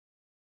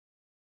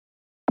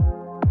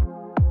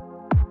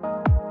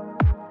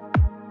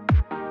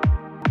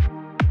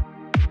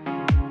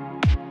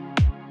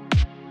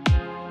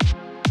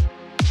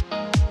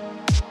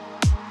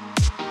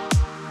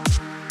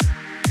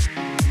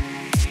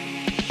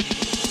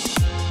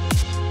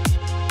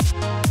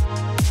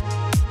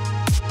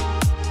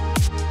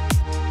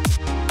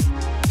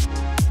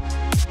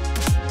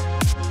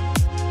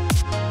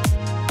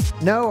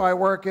No, I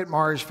work at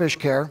Mars Fish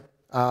Care,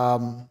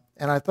 and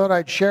I thought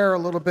I'd share a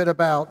little bit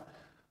about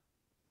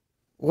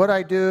what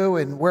I do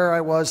and where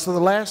I was. So the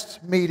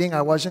last meeting,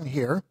 I wasn't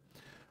here.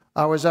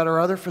 I was at our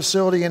other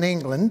facility in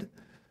England.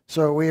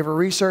 So we have a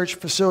research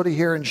facility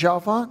here in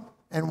Chalfont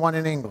and one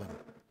in England.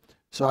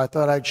 So I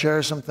thought I'd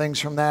share some things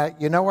from that.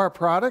 You know our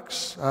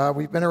products.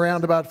 We've been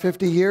around about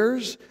 50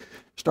 years,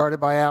 started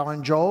by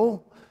Alan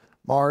Joel.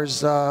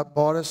 Mars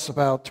bought us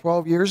about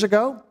 12 years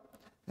ago.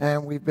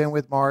 And we've been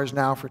with Mars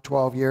now for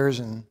 12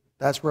 years, and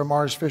that's where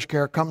Mars Fish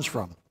Care comes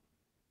from.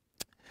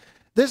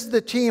 This is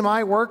the team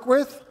I work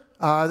with.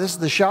 This is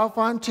the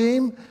Chalfont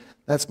team.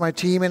 That's my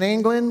team in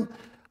England.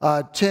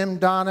 Tim,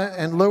 Donna,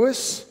 and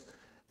Lewis.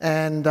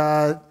 And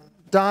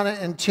Donna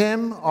and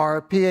Tim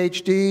are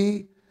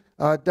PhD.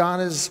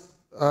 Donna's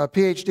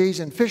PhD's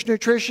in fish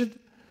nutrition,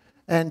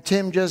 and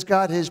Tim just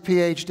got his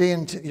PhD,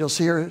 and you'll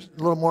see here a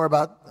little more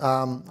about,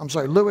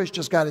 Lewis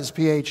just got his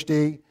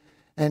PhD,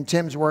 and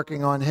Tim's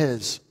working on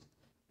his.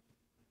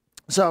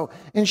 So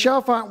in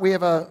Chalfont, we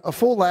have a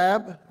full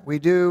lab. We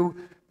do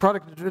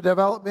product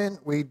development.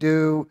 We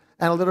do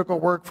analytical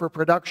work for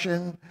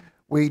production.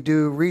 We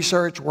do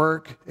research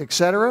work,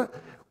 etc.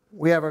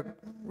 We have a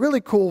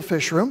really cool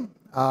fish room.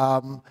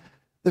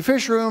 The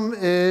fish room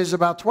is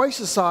about twice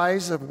the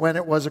size of when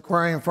it was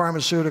Aquarium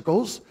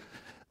Pharmaceuticals.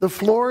 The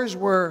floors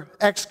were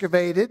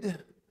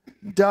excavated,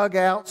 dug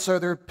out, so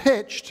they're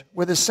pitched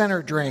with a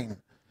center drain.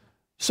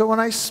 So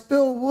when I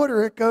spill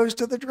water, it goes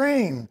to the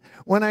drain.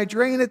 When I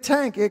drain a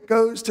tank, it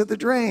goes to the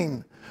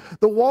drain.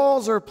 The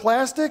walls are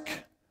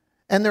plastic,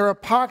 and they're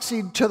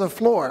epoxied to the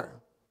floor.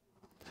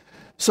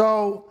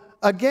 So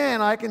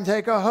again, I can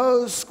take a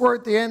hose,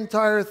 squirt the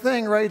entire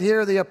thing right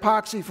here. The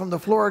epoxy from the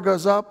floor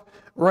goes up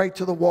right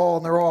to the wall,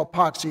 and they're all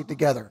epoxied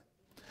together.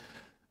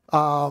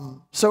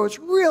 So it's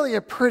really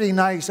a pretty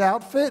nice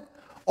outfit.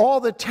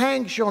 All the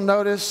tanks, you'll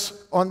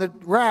notice, on the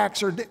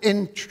racks are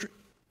in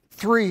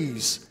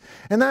threes.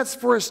 And that's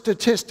for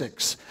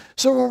statistics.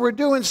 So when we're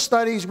doing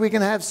studies, we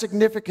can have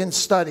significant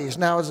studies.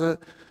 Now, as a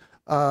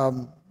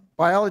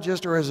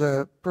biologist or as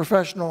a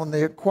professional in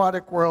the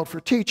aquatic world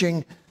for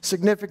teaching,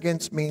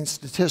 significance means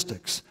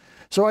statistics.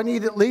 So I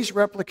need at least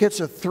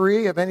replicates of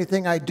 3 of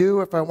anything I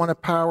do. If I want to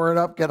power it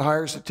up, get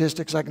higher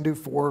statistics, I can do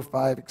 4 or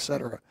 5,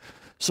 etc.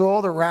 So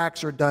all the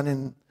racks are done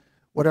in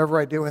whatever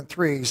I do in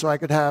 3. So I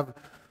could have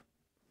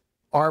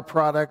our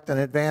product, an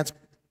advanced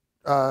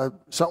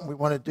something we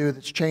want to do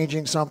that's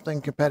changing something,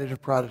 competitive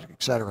product,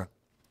 etc.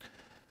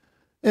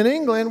 In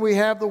England, we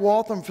have the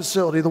Waltham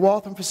facility. The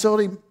Waltham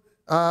facility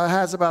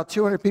has about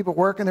 200 people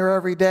working there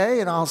every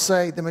day, and I'll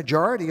say the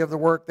majority of the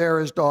work there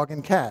is dog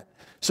and cat.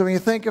 So when you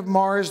think of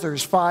Mars,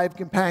 there's 5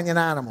 companion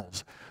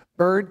animals: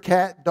 bird,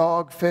 cat,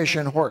 dog, fish,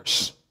 and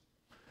horse.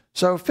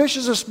 So fish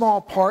is a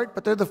small part,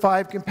 but they're the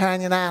 5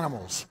 companion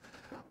animals.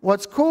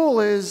 What's cool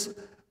is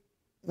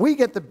we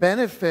get the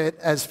benefit,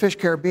 as fish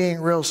care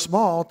being real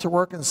small, to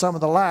work in some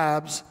of the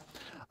labs.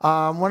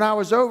 When I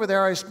was over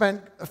there, I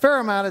spent a fair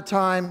amount of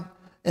time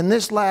in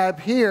this lab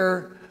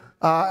here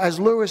as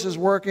Lewis is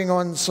working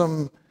on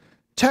some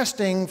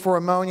testing for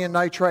ammonia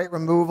nitrite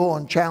removal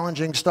and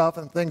challenging stuff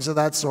and things of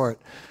that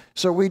sort.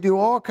 So we do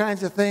all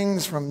kinds of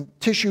things from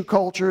tissue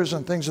cultures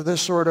and things of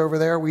this sort over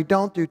there. We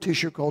don't do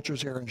tissue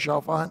cultures here in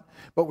Chalfont,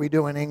 but we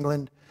do in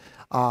England.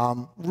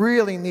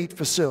 Really neat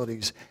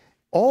facilities.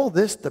 All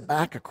this to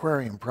back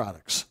aquarium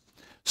products.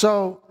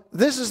 So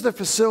this is the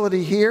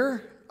facility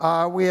here.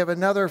 We have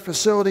another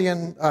facility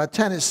in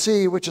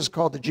Tennessee, which is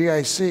called the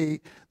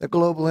GIC, the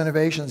Global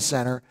Innovation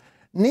Center.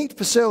 Neat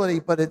facility,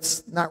 but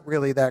it's not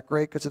really that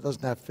great because it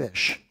doesn't have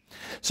fish.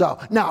 So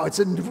no, it's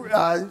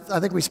I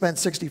think we spent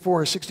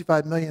 64 or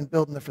 65 million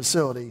building the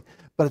facility,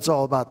 but it's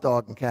all about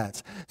dog and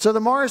cats. So the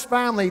Mars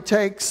family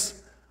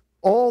takes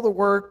all the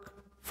work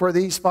for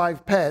these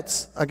 5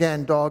 pets,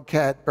 again, dog,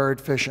 cat,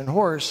 bird, fish, and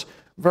horse,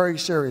 very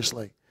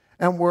seriously.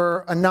 And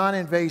we're a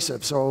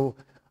non-invasive, so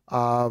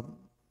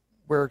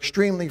we're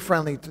extremely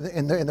friendly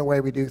in the way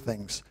we do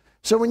things.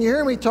 So when you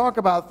hear me talk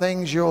about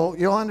things,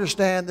 you'll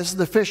understand this is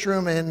the fish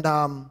room in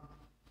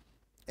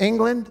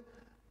England.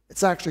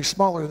 It's actually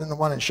smaller than the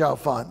one in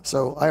Chalfont,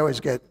 so I always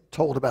get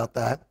told about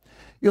that.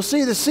 You'll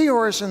see the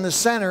seahorse in the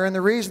center, and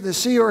the reason the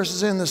seahorse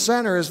is in the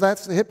center is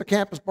that's the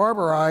Hippocampus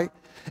barberi.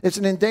 It's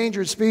an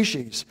endangered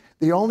species.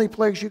 The only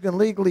place you can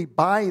legally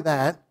buy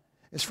that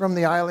is from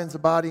the islands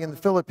of Bali in the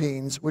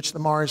Philippines, which the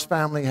Mars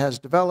family has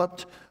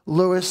developed.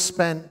 Lewis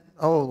spent,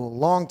 a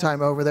long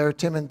time over there.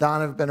 Tim and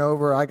Donna have been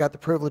over. I got the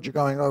privilege of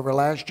going over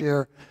last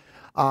year.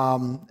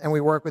 And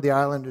we work with the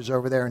islanders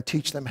over there and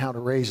teach them how to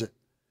raise it.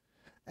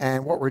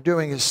 And what we're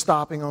doing is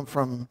stopping them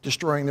from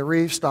destroying the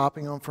reef,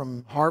 stopping them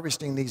from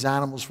harvesting these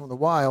animals from the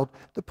wild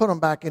to put them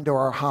back into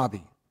our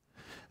hobby.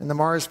 And the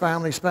Mars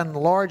family spent a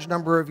large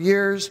number of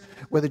years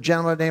with a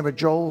gentleman named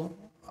Noel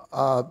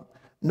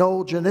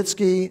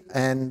Janitsky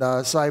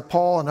and Cy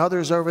Paul and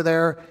others over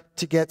there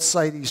to get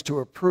CITES to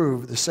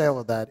approve the sale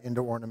of that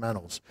into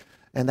ornamentals.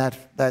 And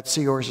that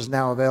seahorse is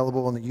now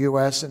available in the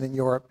US and in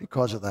Europe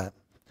because of that.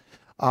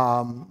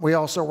 We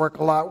also work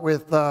a lot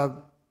with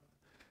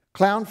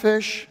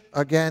Clownfish,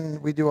 again,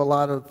 we do a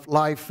lot of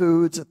live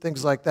foods and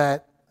things like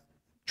that,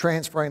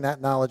 transferring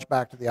that knowledge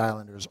back to the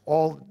islanders,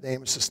 all in the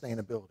name of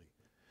sustainability.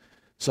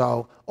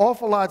 So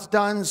awful lot's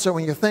done, so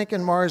when you're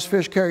thinking Mars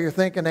Fish Care, you're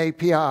thinking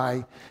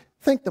API,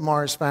 think the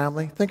Mars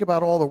family, think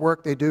about all the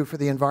work they do for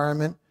the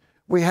environment.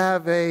 We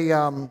have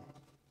a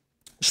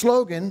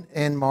slogan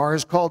in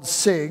Mars called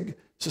SIG,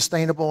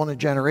 Sustainable in a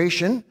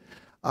Generation.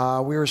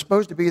 We were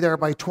supposed to be there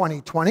by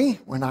 2020.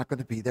 We're not going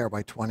to be there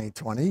by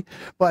 2020.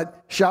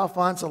 But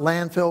Chalfont's a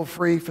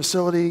landfill-free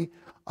facility.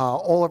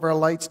 All of our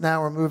lights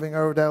now are moving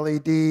over to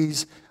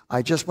LEDs.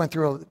 I just went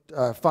through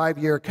a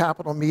 5-year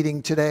capital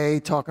meeting today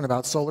talking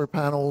about solar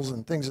panels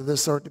and things of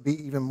this sort to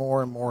be even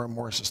more and more and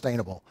more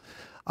sustainable.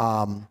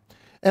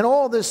 And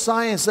all this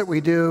science that we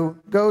do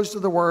goes to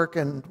the work,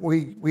 and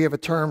we have a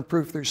term,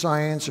 proof through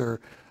science, or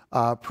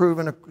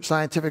proven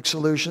scientific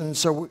solutions.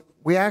 So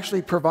we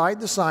actually provide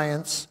the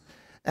science,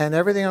 and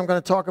everything I'm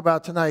going to talk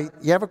about tonight,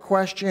 you have a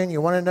question, you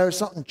want to know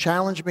something,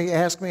 challenge me,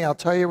 ask me, I'll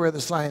tell you where the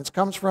science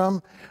comes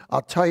from,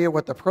 I'll tell you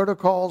what the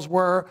protocols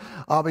were,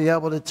 I'll be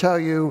able to tell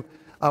you,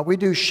 we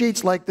do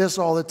sheets like this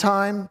all the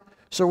time,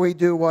 so we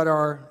do what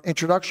our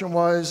introduction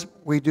was,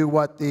 we do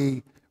what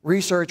the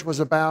research was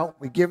about,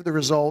 we give the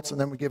results, and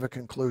then we give a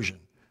conclusion.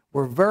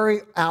 We're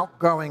very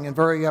outgoing and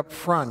very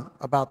upfront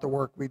about the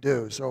work we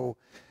do. So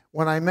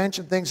when I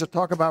mention things that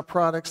talk about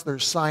products,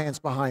 there's science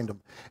behind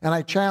them. And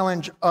I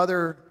challenge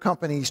other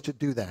companies to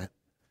do that.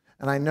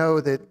 And I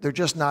know that they're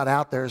just not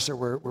out there, so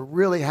we're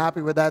really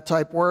happy with that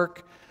type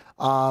work.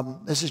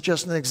 This is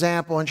just an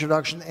example,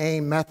 introduction,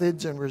 aim,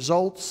 methods, and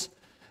results.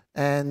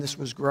 And this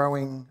was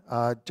growing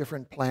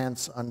different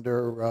plants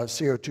under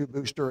CO2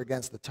 booster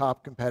against the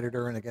top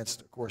competitor and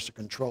against, of course, the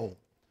control.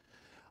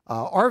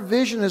 Our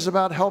vision is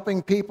about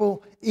helping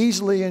people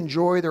easily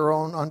enjoy their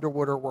own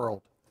underwater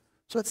world.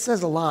 So it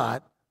says a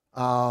lot.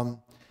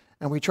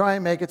 And we try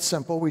and make it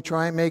simple. We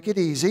try and make it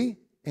easy,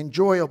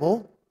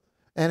 enjoyable.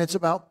 And it's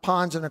about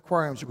ponds and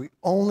aquariums. We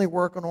only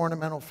work on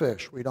ornamental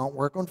fish. We don't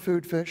work on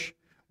food fish.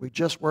 We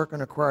just work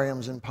on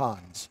aquariums and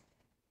ponds.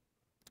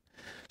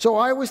 So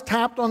I was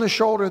tapped on the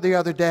shoulder the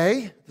other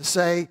day to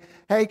say,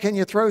 hey, can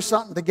you throw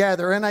something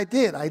together? And I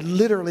did. I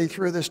literally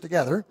threw this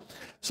together.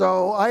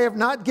 So I have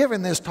not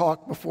given this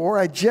talk before.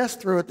 I just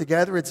threw it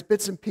together. It's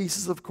bits and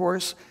pieces, of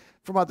course,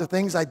 from other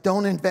things. I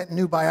don't invent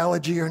new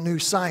biology or new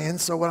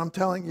science, so what I'm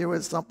telling you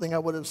is something I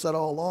would have said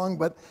all along,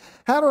 but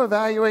how to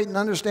evaluate and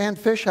understand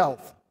fish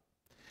health.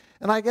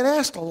 And I get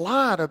asked a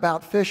lot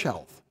about fish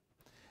health.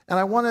 And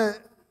I want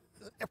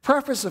to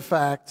preface the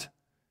fact,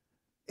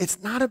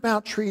 it's not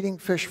about treating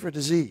fish for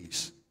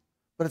disease,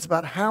 but it's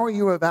about how are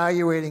you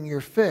evaluating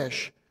your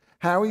fish,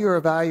 how are you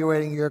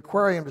evaluating your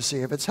aquarium to see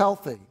if it's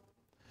healthy.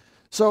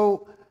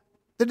 So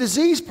the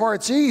disease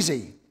part's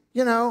easy,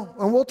 you know,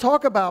 and we'll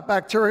talk about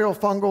bacterial,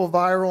 fungal,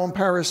 viral, and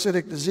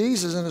parasitic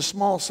diseases in a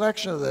small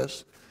section of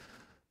this,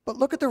 but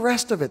look at the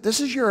rest of it. This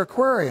is your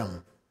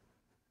aquarium.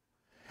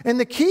 And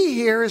the key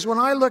here is when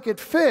I look at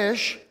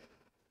fish,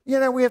 you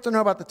know, we have to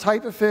know about the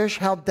type of fish,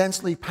 how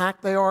densely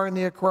packed they are in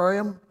the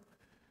aquarium.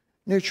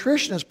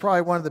 Nutrition is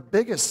probably one of the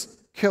biggest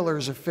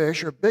killers of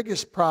fish or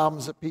biggest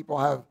problems that people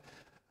have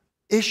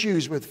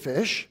issues with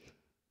fish.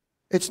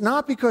 It's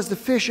not because the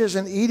fish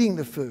isn't eating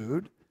the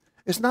food.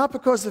 It's not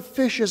because the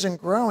fish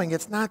isn't growing.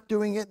 It's not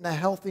doing it in a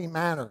healthy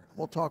manner.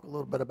 We'll talk a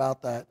little bit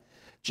about that.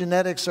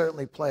 Genetics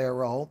certainly play a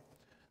role.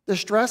 The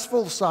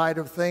stressful side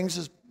of things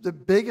is the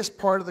biggest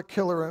part of the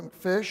killer in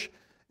fish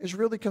is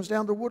really comes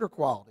down to water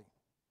quality.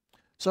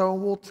 So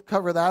we'll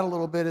cover that a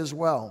little bit as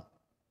well.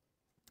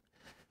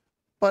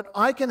 But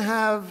I can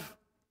have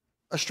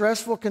a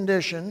stressful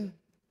condition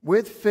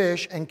with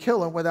fish and kill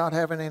them without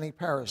having any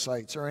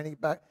parasites or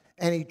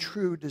any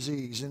true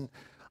disease. And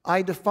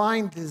I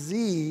define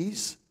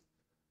disease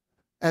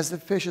as the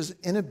fish's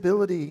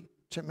inability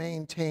to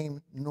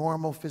maintain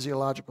normal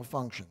physiological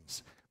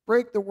functions.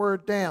 Break the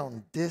word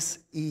down,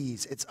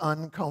 dis-ease. It's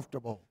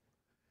uncomfortable.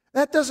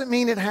 That doesn't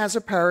mean it has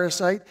a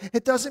parasite.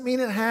 It doesn't mean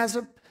it has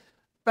a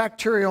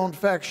bacterial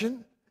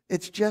infection.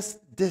 It's just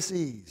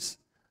dis-ease.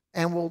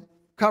 And we'll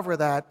cover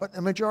that, but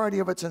the majority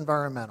of it's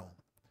environmental.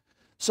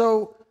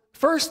 So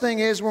first thing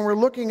is when we're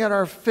looking at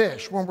our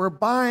fish, when we're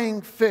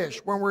buying fish,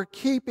 when we're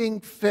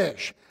keeping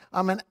fish,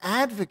 I'm an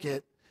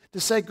advocate to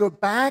say go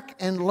back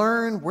and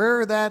learn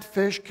where that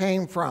fish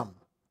came from.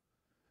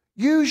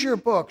 Use your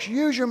books,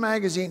 use your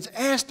magazines,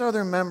 ask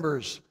other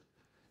members,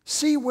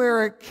 see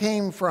where it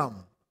came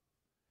from.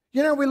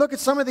 You know, we look at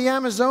some of the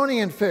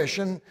Amazonian fish,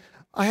 and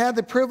I had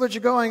the privilege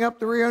of going up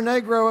the Rio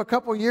Negro a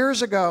couple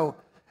years ago,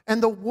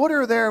 and the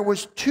water there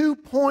was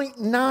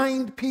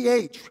 2.9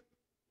 pH.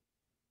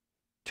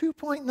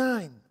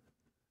 2.9.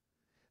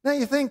 Now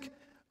you think,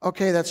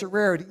 okay, that's a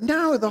rarity.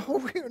 No,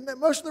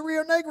 most of the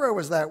Rio Negro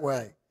was that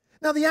way.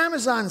 Now the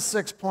Amazon's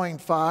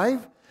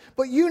 6.5,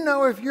 but you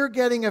know if you're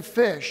getting a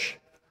fish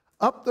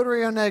up the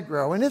Rio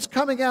Negro and it's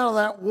coming out of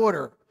that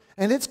water,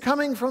 and it's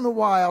coming from the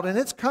wild, and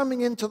it's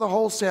coming into the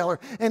wholesaler,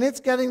 and it's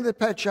getting to the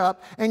pet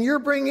shop, and you're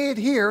bringing it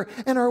here,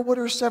 and our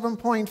water's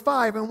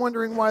 7.5, and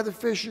wondering why the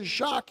fish is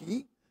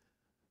shocky.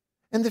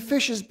 And the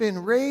fish has been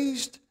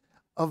raised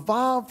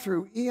evolved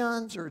through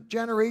eons or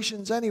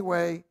generations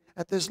anyway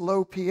at this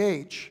low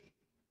pH,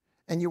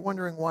 and you're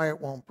wondering why it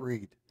won't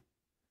breed.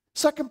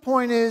 Second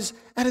point is,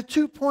 at a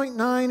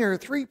 2.9 or a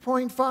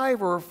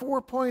 3.5 or a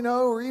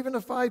 4.0 or even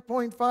a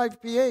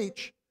 5.5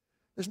 pH,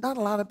 there's not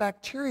a lot of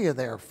bacteria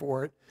there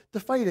for it to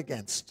fight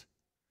against.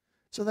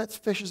 So that's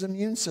fish's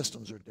immune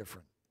systems are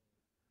different.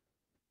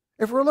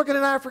 If we're looking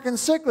at African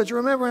cichlids,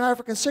 remember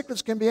African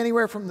cichlids can be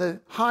anywhere from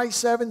the high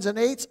 7s and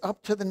 8s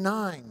up to the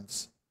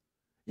 9s.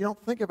 You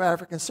don't think of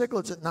African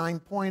cichlids at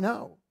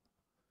 9.0.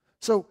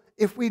 So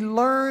if we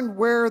learn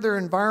where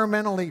they're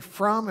environmentally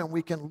from and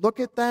we can look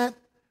at that,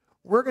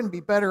 we're going to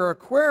be better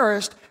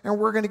aquarists and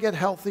we're going to get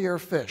healthier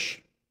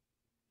fish.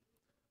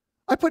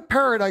 I put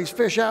paradise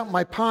fish out in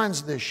my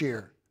ponds this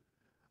year.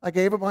 I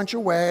gave a bunch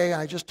away.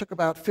 I just took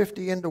about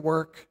 50 into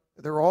work.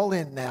 They're all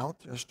in now,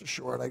 just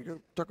short. I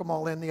took them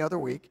all in the other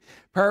week.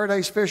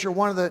 Paradise fish are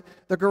one of the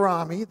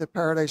gourami, the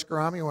paradise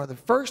gourami, one of the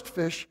first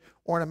fish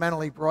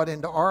ornamentally brought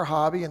into our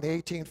hobby in the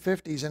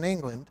 1850s in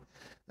England.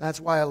 That's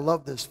why I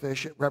love this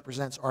fish. It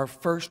represents our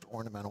first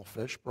ornamental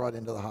fish brought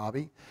into the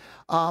hobby.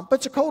 But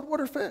it's a cold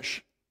water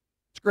fish.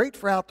 It's great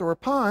for outdoor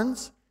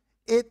ponds.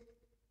 It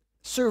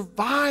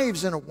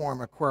survives in a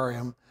warm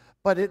aquarium,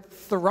 but it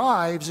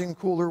thrives in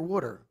cooler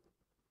water.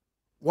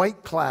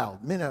 White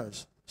cloud,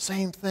 minnows,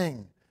 same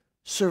thing.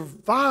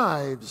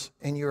 Survives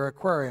in your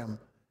aquarium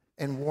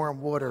in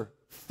warm water,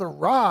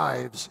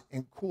 thrives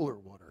in cooler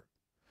water.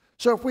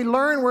 So if we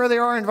learn where they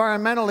are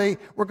environmentally,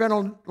 we're going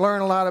to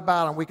learn a lot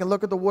about them. We can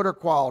look at the water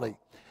quality.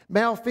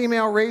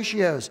 Male-female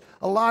ratios.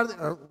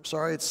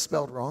 Sorry, it's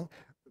spelled wrong.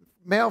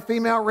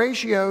 Male-female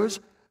ratios,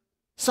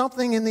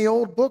 something in the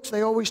old books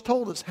they always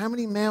told us, how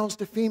many males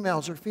to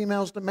females or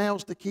females to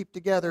males to keep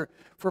together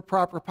for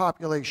proper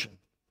population.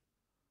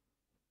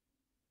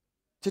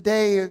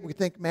 Today, we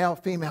think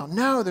male-female.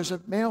 No, there's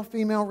a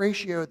male-female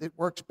ratio that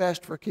works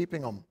best for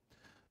keeping them.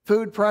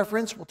 Food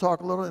preference, we'll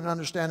talk a little in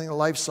understanding the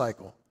life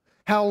cycle.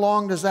 How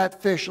long does that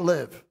fish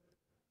live?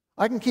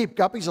 I can keep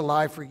guppies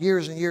alive for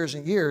years and years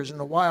and years. In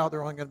the wild,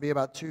 they're only going to be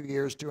about 2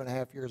 years,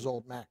 2.5 years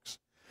old max.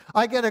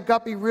 I get a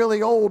guppy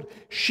really old,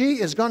 she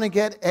is going to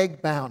get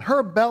egg-bound.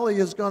 Her belly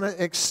is going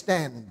to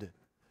extend.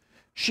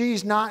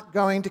 She's not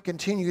going to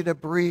continue to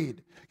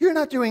breed. You're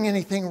not doing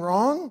anything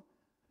wrong.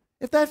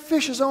 If that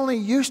fish is only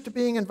used to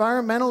being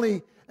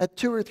environmentally at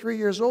 2 or 3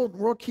 years old,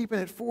 and we're keeping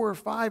it 4 or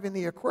 5 in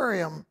the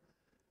aquarium,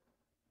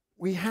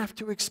 we have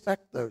to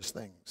expect those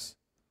things.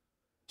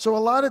 So a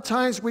lot of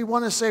times we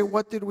want to say,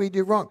 what did we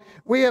do wrong?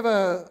 We have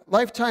a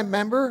lifetime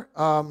member,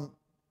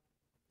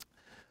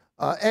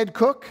 Ed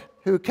Cook,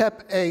 who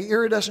kept an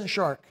iridescent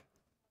shark.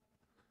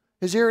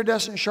 His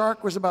iridescent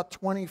shark was about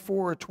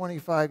 24 or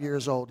 25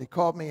 years old. He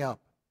called me up,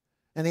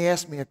 and he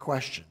asked me a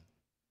question,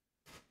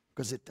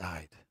 because it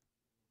died.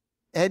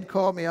 Ed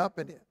called me up,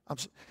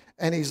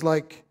 and he's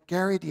like,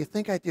 Gary, do you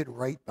think I did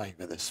right by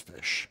this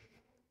fish?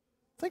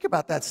 Think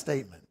about that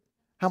statement,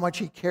 how much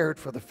he cared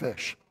for the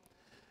fish.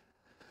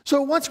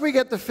 So once we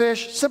get the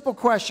fish, simple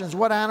questions.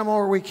 What animal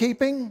are we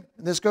keeping?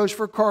 And this goes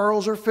for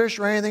corals or fish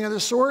or anything of the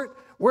sort.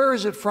 Where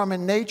is it from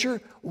in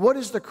nature? What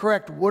is the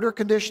correct water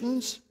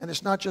conditions? And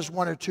it's not just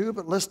 1 or 2,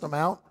 but list them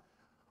out.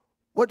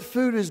 What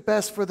food is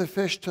best for the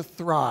fish to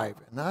thrive?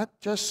 Not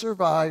just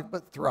survive,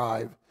 but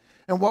thrive.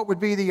 And what would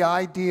be the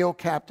ideal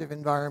captive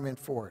environment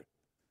for it?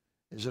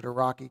 Is it a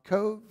rocky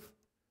cove?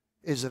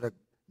 Is it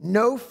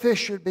no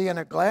fish should be in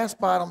a glass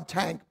bottom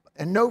tank,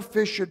 and no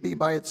fish should be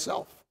by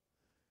itself.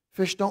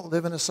 Fish don't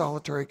live in a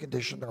solitary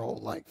condition their whole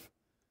life.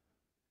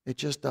 It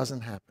just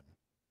doesn't happen.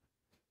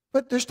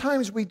 But there's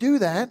times we do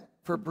that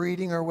for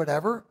breeding or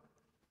whatever.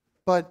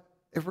 But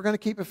if we're going to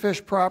keep a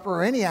fish proper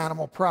or any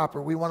animal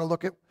proper, we want to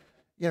look at,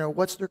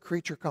 what's their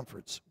creature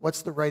comforts?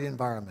 What's the right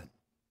environment?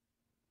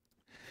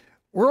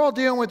 We're all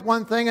dealing with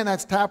one thing, and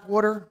that's tap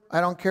water. I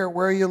don't care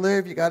where you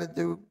live, you got to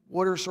do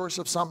water source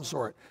of some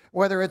sort.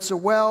 Whether it's a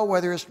well,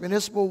 whether it's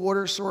municipal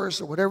water source,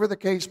 or whatever the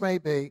case may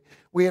be,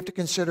 we have to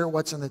consider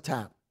what's in the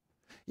tap.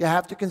 You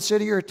have to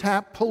consider your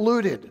tap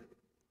polluted.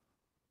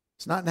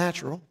 It's not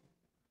natural.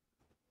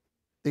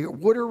 The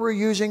water we're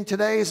using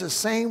today is the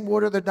same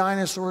water the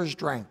dinosaurs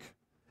drank.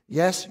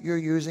 Yes, you're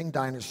using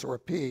dinosaur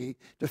pee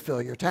to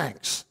fill your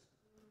tanks.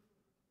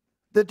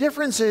 The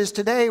difference is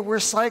today we're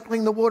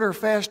cycling the water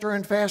faster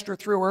and faster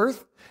through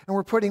Earth, and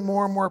we're putting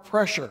more and more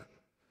pressure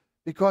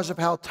because of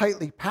how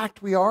tightly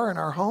packed we are in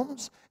our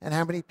homes and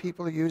how many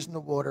people are using the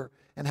water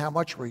and how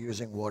much we're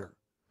using water.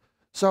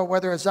 So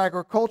whether it's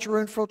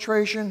agricultural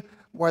infiltration,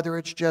 whether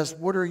it's just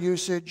water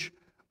usage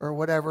or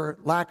whatever,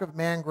 lack of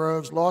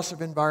mangroves, loss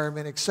of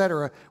environment,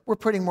 etc., we're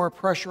putting more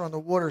pressure on the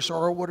water, so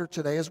our water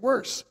today is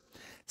worse.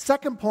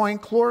 Second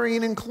point,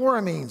 chlorine and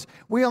chloramines.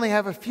 We only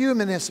have a few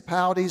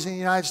municipalities in the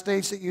United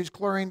States that use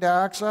chlorine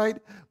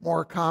dioxide,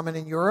 more common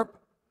in Europe.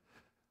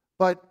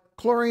 But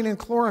chlorine and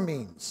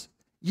chloramines,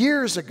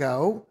 years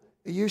ago,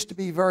 it used to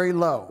be very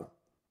low,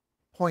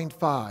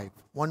 0.5,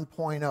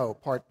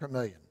 1.0 part per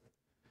million.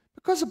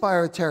 Because of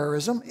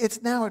bioterrorism,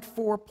 it's now at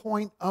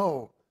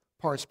 4.0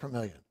 parts per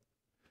million.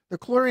 The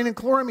chlorine and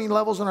chloramine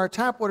levels in our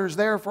tap water is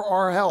there for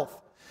our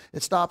health.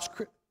 It stops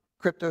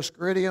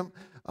cryptosporidium,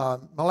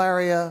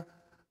 malaria,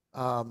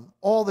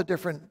 all the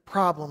different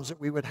problems that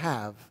we would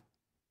have.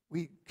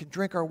 We can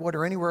drink our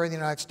water anywhere in the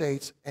United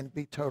States and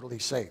be totally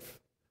safe.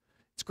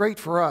 It's great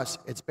for us,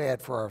 it's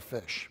bad for our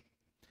fish.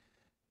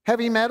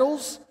 Heavy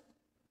metals,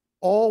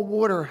 all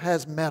water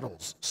has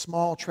metals,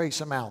 small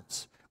trace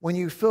amounts. When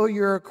you fill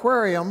your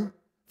aquarium,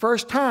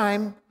 first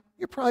time,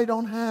 you probably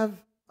don't have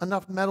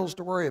enough metals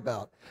to worry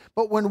about.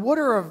 But when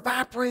water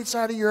evaporates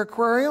out of your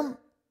aquarium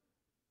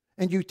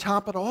and you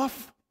top it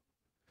off,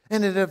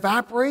 and it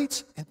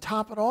evaporates and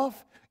top it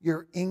off,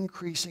 you're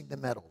increasing the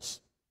metals.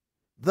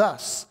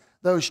 Thus,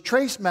 those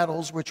trace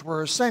metals, which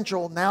were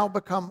essential, now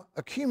become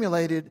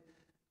accumulated,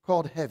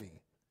 called heavy.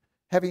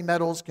 Heavy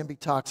metals can be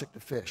toxic to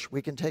fish.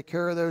 We can take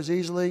care of those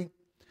easily.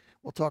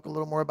 We'll talk a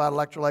little more about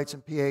electrolytes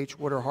and pH,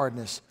 water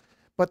hardness.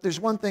 But there's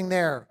one thing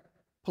there,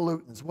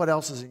 pollutants. What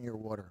else is in your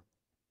water?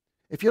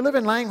 If you live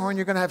in Langhorne,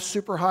 you're going to have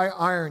super high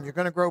iron. You're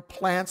going to grow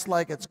plants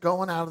like it's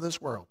going out of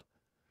this world.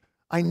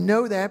 I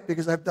know that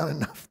because I've done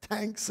enough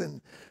tanks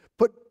and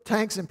put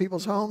tanks in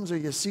people's homes, or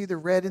you see the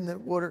red in the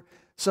water.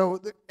 So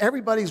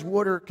everybody's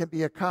water can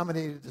be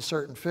accommodated to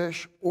certain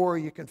fish, or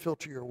you can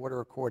filter your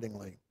water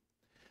accordingly.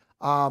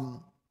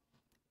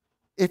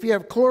 If you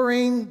have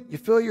chlorine, you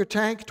fill your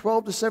tank,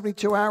 12 to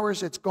 72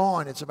 hours, it's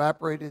gone. It's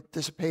evaporated,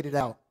 dissipated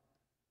out.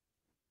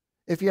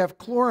 If you have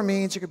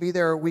chloramines, it could be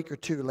there a week or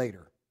two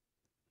later.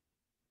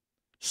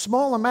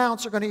 Small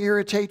amounts are going to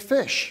irritate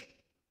fish.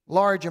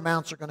 Large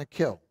amounts are going to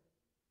kill.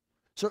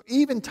 So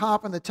even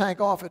topping the tank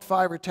off at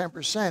 5 or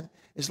 10%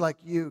 is like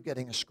you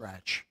getting a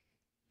scratch.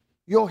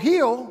 You'll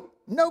heal,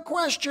 no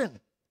question.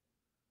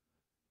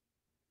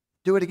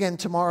 Do it again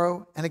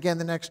tomorrow and again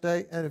the next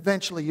day, and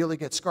eventually you'll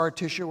get scar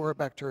tissue or a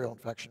bacterial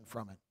infection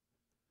from it.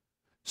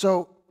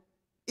 So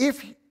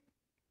if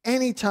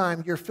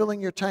anytime you're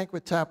filling your tank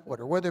with tap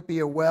water, whether it be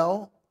a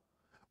well,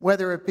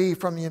 whether it be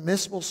from the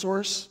municipal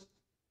source,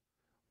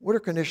 water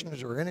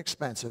conditioners are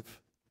inexpensive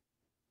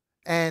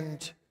and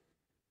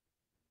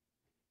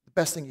the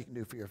best thing you can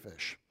do for your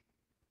fish.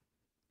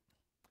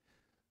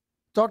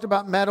 Talked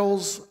about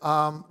metals.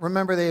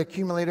 Remember, they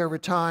accumulate over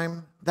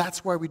time.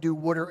 That's why we do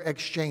water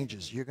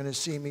exchanges. You're going to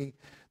see me.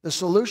 The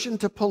solution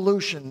to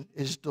pollution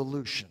is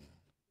dilution.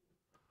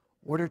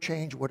 Water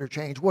change, water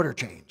change, water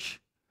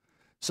change.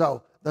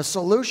 So the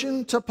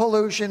solution to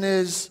pollution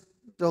is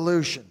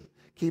dilution.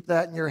 Keep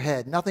that in your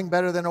head. Nothing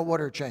better than a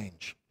water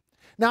change.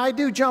 Now, I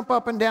do jump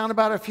up and down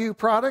about a few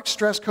products,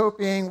 Stress Coat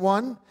being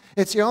one.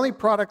 It's the only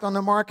product on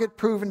the market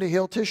proven to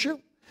heal tissue.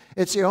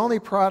 It's the only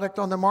product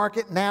on the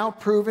market now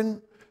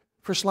proven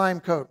for slime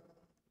coat.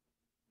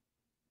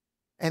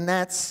 And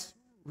that's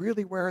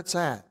really where it's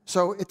at.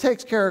 So it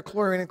takes care of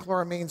chlorine and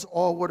chloramines.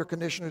 All water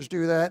conditioners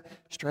do that.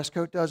 Stress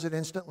Coat does it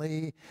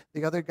instantly.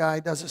 The other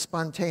guy does it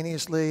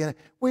spontaneously. And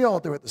we all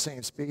do it at the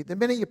same speed. The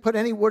minute you put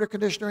any water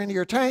conditioner into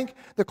your tank,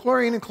 the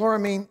chlorine and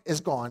chloramine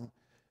is gone.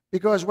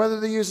 Because whether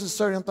they're using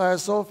sodium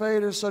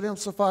thiosulfate or sodium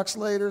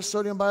sulfoxylate or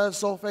sodium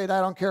biosulfate, I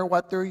don't care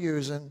what they're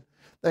using.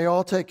 They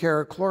all take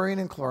care of chlorine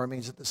and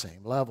chloramines at the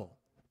same level.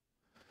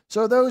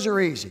 So those are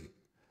easy.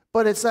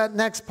 But it's that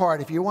next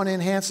part. If you want to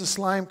enhance the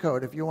slime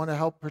coat, if you want to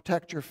help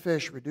protect your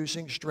fish,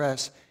 reducing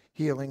stress,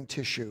 healing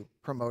tissue,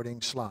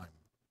 promoting slime.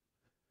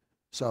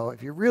 So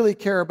if you really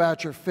care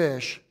about your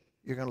fish,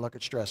 you're going to look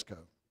at Stress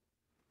Coat.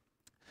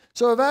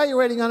 So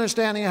evaluating,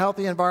 understanding a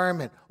healthy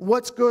environment.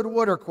 What's good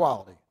water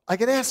quality? I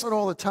get asked it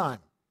all the time.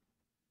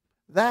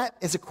 That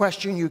is a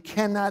question you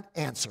cannot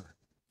answer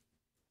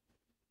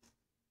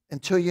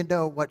until you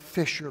know what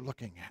fish you're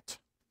looking at.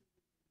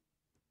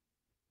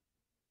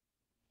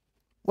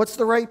 What's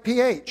the right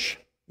pH?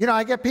 You know,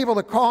 I get people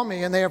that call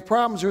me and they have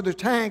problems with their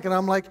tank, and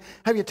I'm like,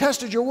 have you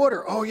tested your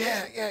water? Oh,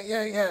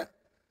 yeah.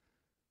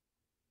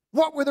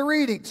 What were the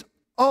readings?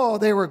 Oh,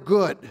 they were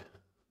good.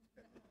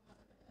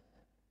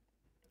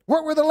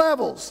 What were the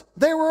levels?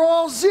 They were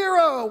all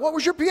 0. What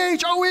was your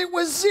pH? Oh, it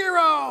was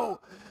 0.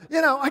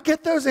 You know, I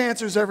get those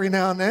answers every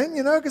now and then,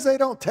 you know, because they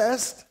don't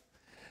test.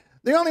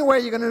 The only way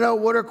you're going to know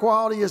water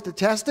quality is to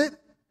test it.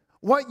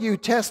 What you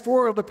test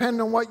for will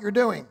depend on what you're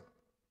doing.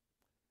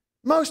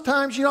 Most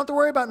times you don't have to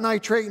worry about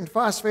nitrate and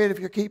phosphate if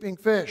you're keeping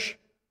fish.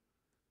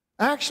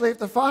 Actually, if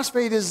the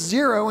phosphate is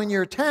 0 in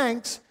your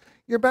tanks,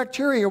 your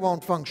bacteria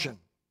won't function.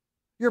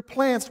 Your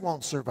plants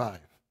won't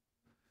survive.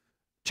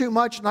 Too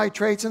much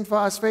nitrates and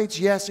phosphates,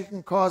 yes, it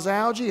can cause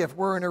algae. If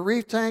we're in a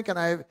reef tank and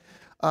I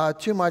have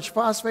too much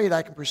phosphate,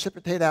 I can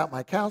precipitate out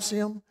my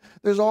calcium.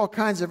 There's all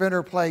kinds of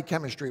interplay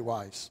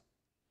chemistry-wise.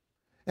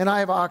 And I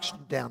have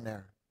oxygen down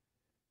there.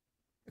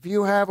 If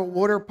you have a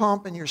water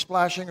pump and you're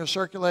splashing or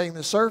circulating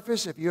the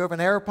surface, if you have an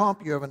air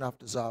pump, you have enough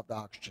dissolved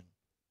oxygen.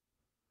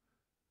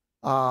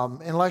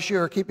 Unless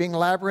you're keeping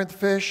labyrinth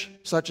fish,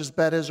 such as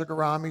bettas or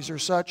gouramis or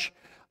such,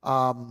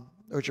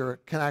 which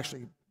can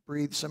actually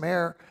breathe some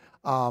air,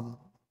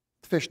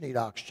 fish need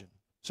oxygen.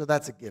 So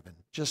that's a given.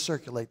 Just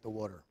circulate the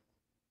water.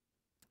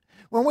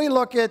 When we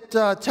look at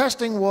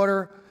testing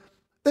water,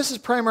 this is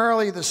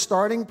primarily the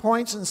starting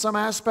points in some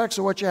aspects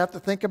of what you have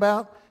to think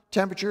about.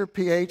 Temperature,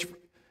 pH,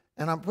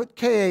 and I'll put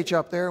KH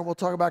up there, and we'll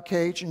talk about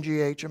KH and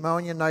GH,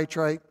 ammonia,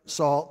 nitrite,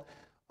 salt.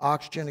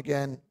 oxygen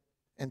again,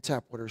 and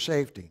tap water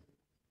safety.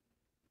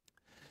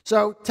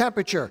 So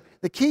temperature.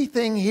 The key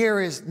thing here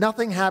is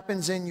nothing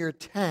happens in your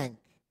tank,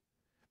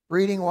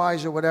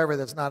 breeding-wise or whatever,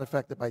 that's not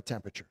affected by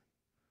temperature.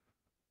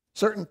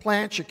 Certain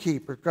plants you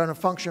keep are going to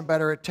function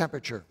better at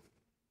temperature.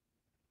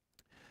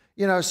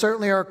 You know,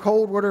 certainly our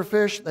cold water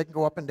fish, they can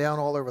go up and down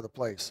all over the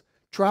place.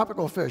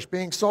 Tropical fish,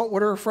 being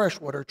saltwater or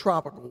freshwater,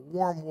 tropical,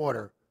 warm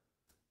water,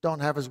 don't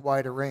have as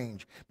wide a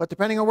range. But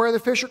depending on where the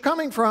fish are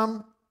coming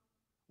from,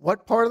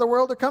 what part of the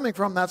world they're coming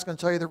from, that's going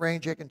to tell you the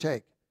range they can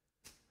take.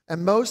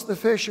 And most of the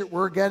fish that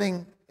we're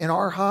getting in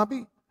our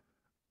hobby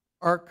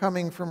are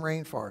coming from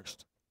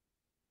rainforest.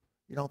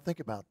 You don't think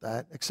about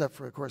that, except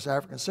for, of course,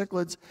 African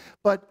cichlids.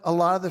 But a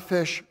lot of the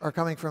fish are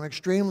coming from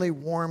extremely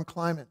warm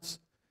climates.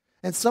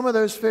 And some of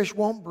those fish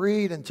won't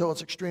breed until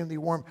it's extremely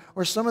warm.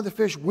 Or some of the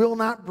fish will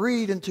not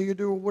breed until you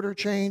do a water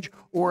change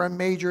or a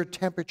major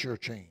temperature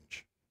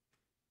change.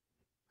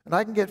 And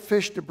I can get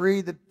fish to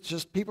breed that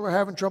just people are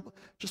having trouble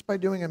just by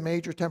doing a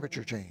major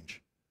temperature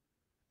change.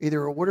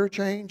 Either a water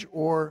change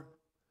or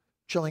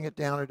chilling it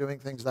down or doing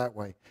things that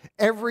way.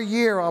 Every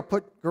year I'll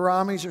put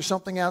gouramis or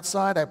something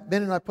outside. I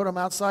put them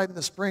outside in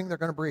the spring, they're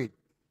going to breed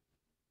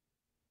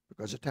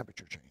because of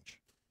temperature change.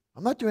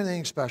 I'm not doing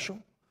anything special.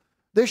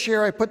 This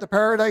year I put the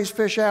paradise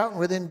fish out, and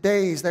within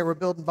days they were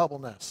building bubble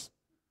nests.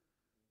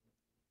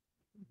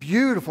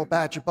 Beautiful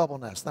batch of bubble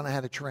nests. Then I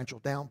had a torrential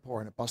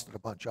downpour and it busted a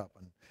bunch up,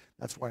 and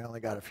that's why I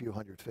only got a few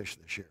hundred fish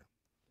this year.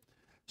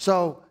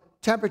 So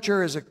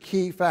temperature is a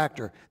key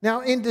factor. Now,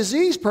 in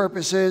disease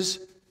purposes,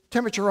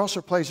 temperature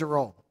also plays a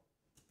role.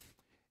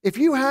 If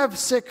you have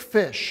sick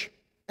fish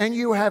and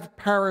you have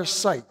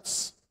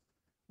parasites,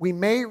 we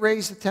may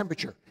raise the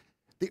temperature.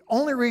 The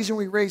only reason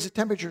we raise the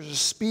temperature is to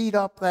speed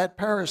up that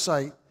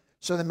parasite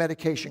so the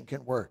medication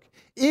can work.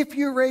 If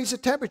you raise the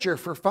temperature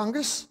for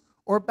fungus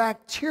or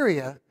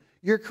bacteria,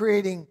 you're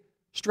creating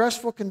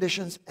stressful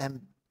conditions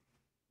and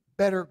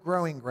better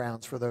growing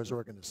grounds for those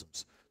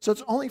organisms. So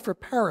it's only for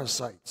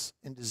parasites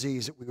in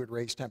disease that we would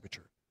raise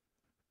temperature.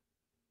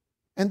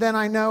 And then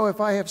I know if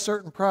I have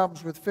certain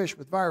problems with fish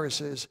with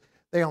viruses,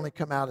 they only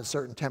come out at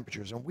certain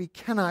temperatures. And we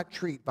cannot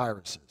treat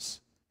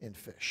viruses in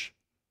fish.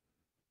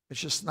 It's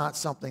just not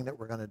something that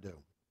we're going to do.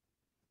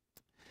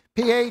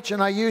 pH,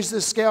 and I use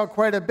this scale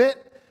quite a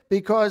bit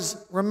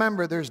because,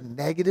 remember, there's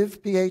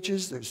negative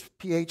pHs. There's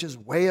pHs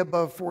way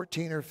above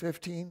 14 or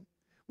 15.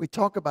 We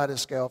talk about a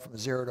scale from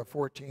 0 to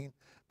 14,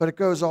 but it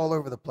goes all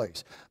over the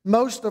place.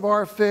 Most of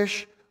our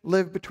fish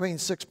live between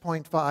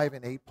 6.5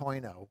 and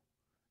 8.0,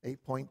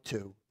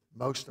 8.2.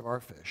 Most of our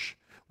fish.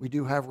 We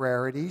do have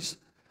rarities.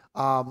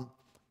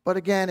 But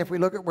again, if we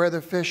look at where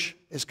the fish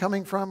is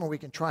coming from and we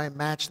can try and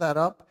match that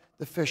up,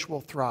 the fish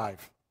will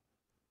thrive.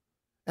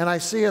 And I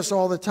see us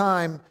all the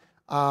time.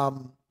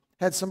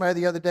 Had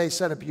somebody the other day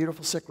set a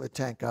beautiful cichlid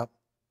tank up.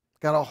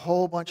 Got a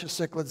whole bunch of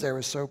cichlids. They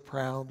were so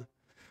proud.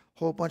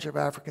 Whole bunch of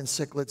African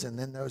cichlids, and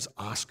then those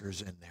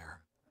Oscars in there.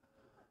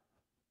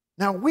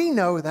 Now, we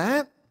know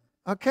that.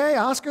 Okay,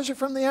 Oscars are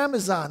from the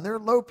Amazon. They're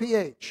low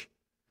pH.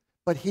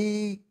 But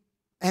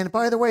and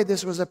by the way,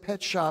 this was a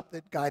pet shop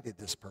that guided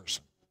this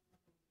person.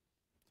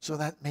 So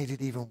that made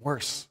it even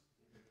worse.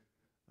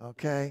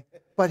 Okay?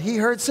 But he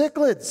heard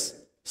cichlids.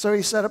 So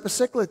he set up a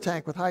cichlid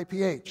tank with high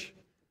pH.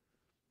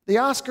 The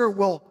Oscar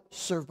will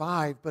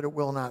survive, but it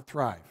will not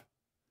thrive.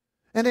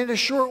 And in a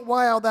short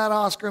while, that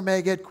Oscar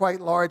may get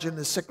quite large and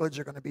the cichlids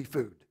are going to be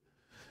food.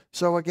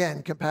 So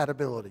again,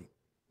 compatibility.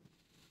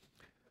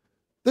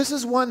 This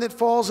is one that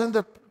falls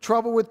into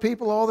trouble with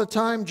people all the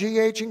time,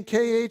 GH and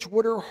KH,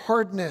 water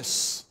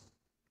hardness.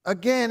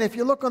 Again, if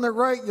you look on the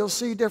right, you'll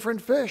see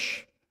different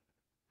fish.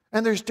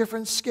 And there's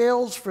different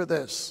scales for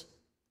this.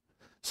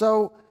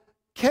 So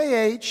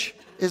KH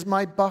is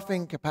my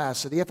buffing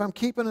capacity. If I'm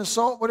keeping a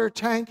saltwater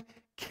tank,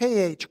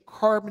 KH,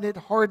 carbonate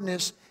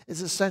hardness,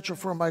 is essential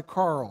for my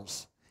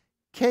corals.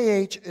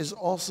 KH is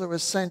also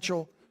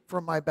essential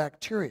for my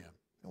bacteria.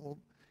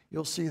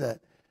 You'll see that.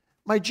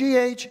 My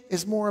GH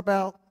is more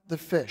about the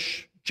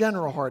fish,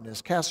 general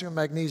hardness, calcium,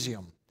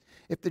 magnesium.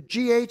 If the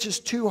GH is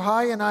too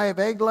high and I have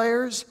egg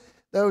layers,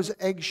 those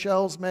egg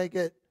shells may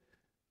get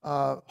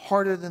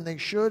harder than they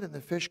should, and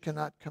the fish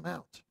cannot come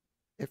out.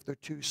 If they're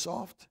too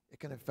soft, it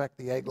can affect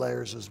the egg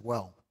layers as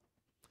well.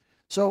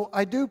 So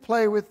I do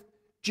play with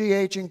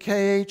GH and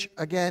KH,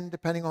 again,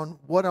 depending on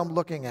what I'm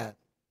looking at.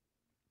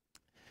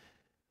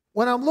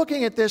 When I'm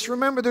looking at this,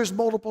 remember there's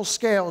multiple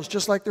scales,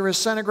 just like there is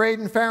centigrade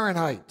and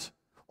Fahrenheit.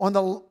 On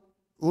the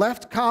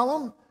left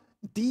column,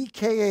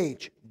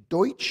 DKH,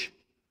 Deutsch,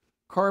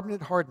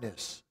 carbonate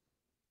hardness,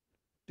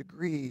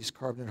 degrees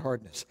carbonate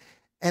hardness.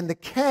 And the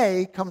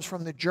K comes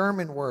from the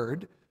German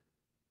word,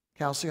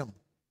 calcium.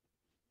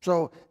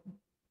 So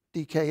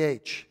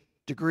DKH,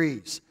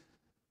 degrees.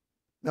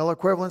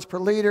 Milliequivalents per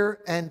liter,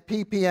 and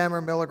ppm,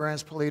 or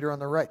milligrams per liter, on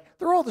the right.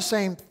 They're all the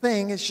same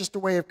thing. It's just a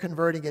way of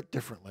converting it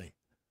differently.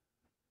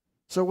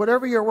 So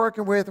whatever you're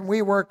working with, and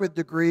we work with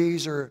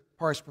degrees or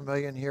parts per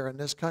million here in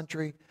this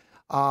country,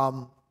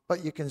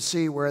 but you can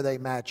see where they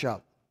match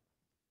up.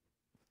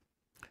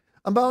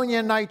 Ammonia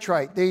and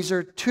nitrite. These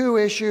are two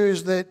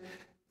issues that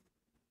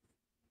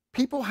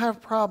people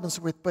have problems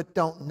with but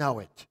don't know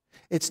it.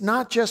 It's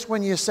not just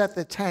when you set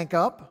the tank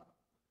up,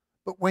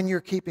 but when you're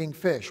keeping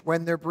fish,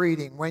 when they're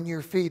breeding, when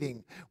you're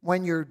feeding,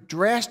 when you're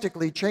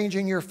drastically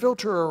changing your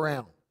filter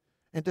around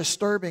and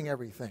disturbing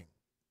everything.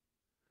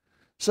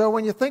 So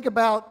when you think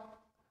about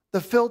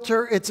the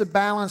filter, it's a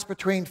balance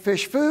between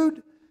fish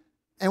food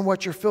and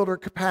what your filter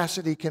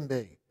capacity can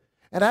be.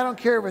 And I don't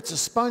care if it's a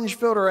sponge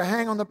filter, a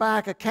hang on the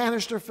back, a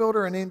canister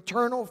filter, an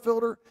internal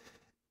filter.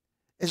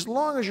 As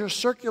long as you're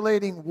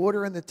circulating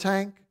water in the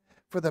tank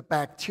for the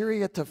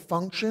bacteria to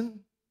function,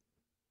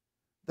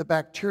 the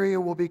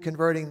bacteria will be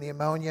converting the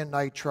ammonia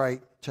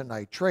nitrite to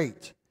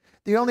nitrate.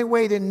 The only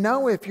way to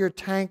know if your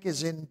tank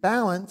is in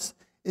balance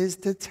is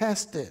to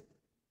test it.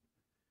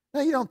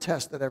 Now, you don't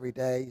test it every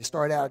day. You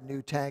start out a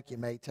new tank, you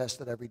may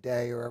test it every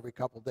day or every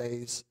couple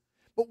days.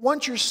 But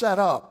once you're set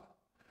up,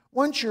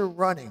 once you're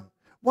running,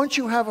 once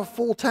you have a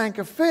full tank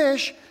of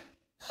fish,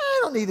 I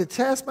don't need to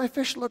test. My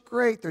fish look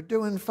great. They're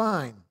doing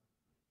fine.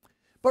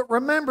 But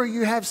remember,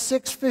 you have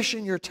 6 fish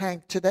in your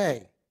tank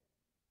today.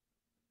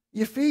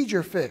 You feed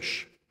your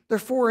fish. They're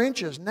 4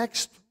 inches.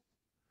 Next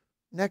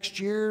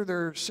year,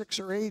 they're 6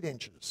 or 8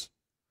 inches,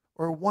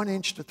 or 1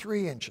 inch to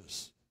 3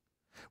 inches.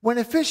 When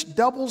a fish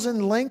doubles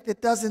in length,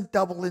 it doesn't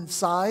double in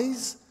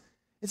size.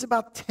 It's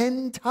about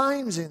 10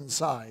 times in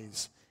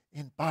size,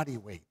 in body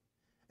weight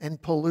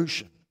and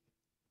pollution.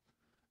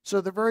 So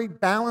the very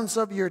balance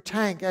of your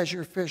tank as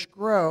your fish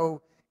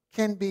grow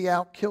can be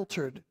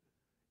out-kiltered.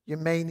 You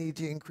may need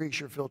to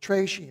increase your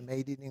filtration. You may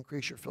need to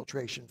increase your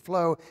filtration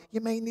flow. You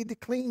may need to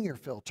clean your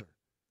filter.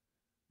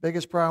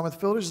 Biggest problem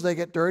with filters is they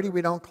get dirty.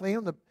 We don't clean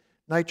them. The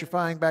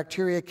nitrifying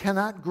bacteria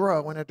cannot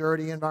grow in a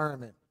dirty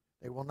environment.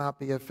 They will not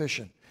be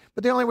efficient.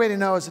 But the only way to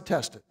know is to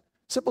test it.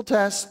 Simple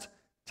test.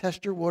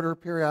 Test your water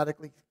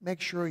periodically. Make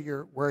sure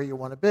you're where you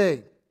want to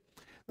be.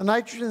 The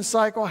nitrogen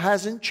cycle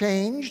hasn't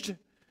changed.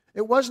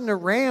 It wasn't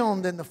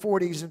around in the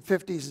 40s and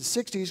 50s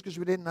and 60s because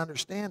we didn't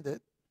understand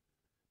it.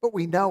 But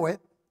we know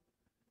it.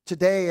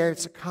 Today,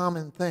 it's a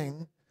common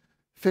thing.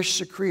 Fish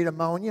secrete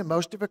ammonia.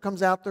 Most of it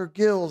comes out their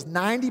gills.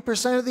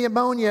 90% of the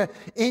ammonia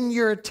in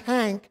your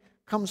tank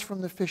comes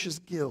from the fish's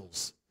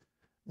gills.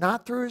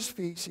 Not through its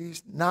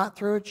feces, not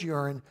through its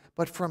urine,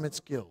 but from its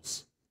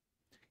gills.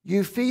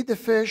 You feed the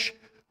fish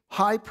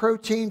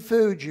high-protein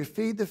foods. You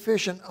feed the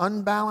fish an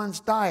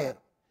unbalanced diet.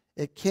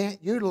 It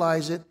can't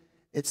utilize it.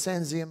 It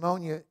sends the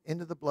ammonia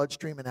into the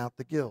bloodstream and out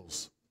the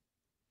gills.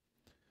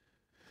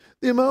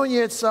 The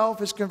ammonia itself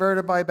is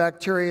converted by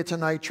bacteria to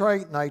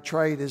nitrite.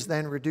 Nitrite is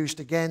then reduced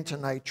again to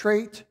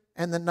nitrate,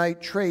 and the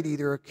nitrate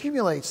either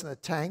accumulates in the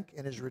tank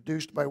and is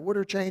reduced by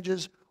water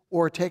changes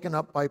or taken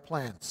up by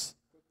plants.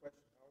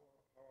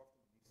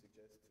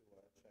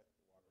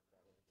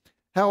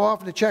 How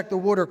often to check the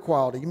water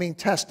quality? You mean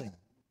testing?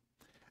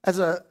 As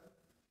a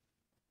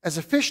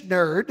fish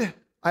nerd,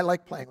 I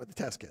like playing with the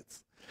test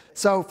kits.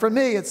 So for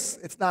me,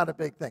 it's not a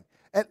big thing.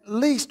 At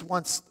least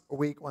once a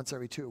week, once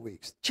every 2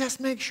 weeks. Just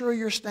make sure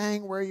you're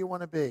staying where you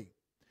want to be.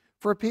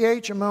 For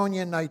pH,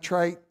 ammonia,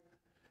 nitrite,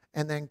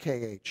 and then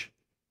KH.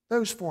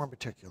 Those 4 in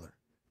particular.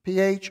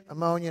 pH,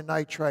 ammonia,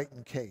 nitrite,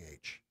 and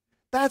KH.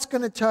 That's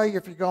going to tell you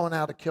if you're going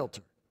out of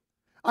kilter.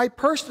 I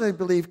personally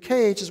believe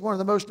KH is one of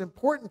the most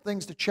important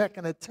things to check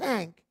in a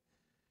tank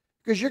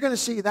because you're going to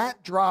see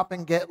that drop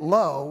and get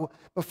low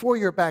before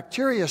your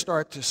bacteria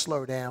start to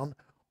slow down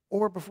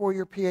or before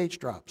your pH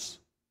drops.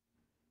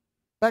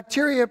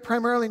 Bacteria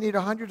primarily need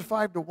 100 to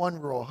 5 to 1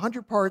 rule.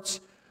 100 parts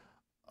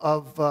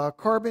of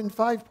carbon,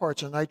 5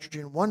 parts of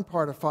nitrogen, 1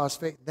 part of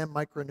phosphate, and then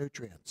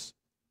micronutrients.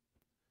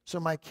 So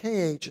my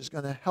KH is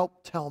going to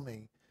help tell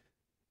me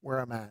where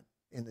I'm at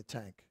in the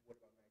tank. What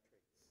about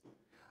nitrates?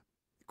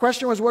 The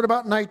question was, what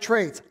about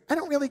nitrates? I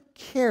don't really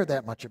care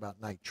that much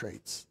about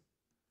nitrates.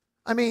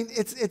 I mean,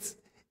 it's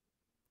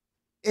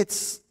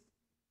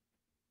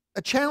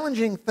a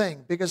challenging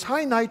thing because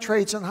high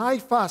nitrates and high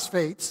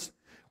phosphates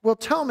will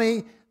tell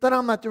me that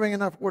I'm not doing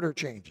enough water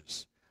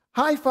changes.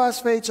 High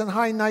phosphates and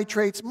high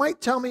nitrates might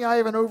tell me I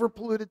have an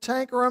overpolluted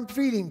tank or I'm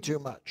feeding too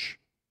much.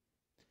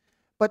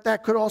 But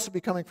that could also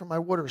be coming from my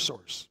water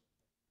source.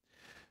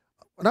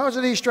 When I was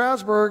at East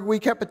Stroudsburg, we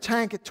kept a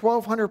tank at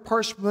 1,200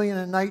 parts per million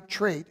of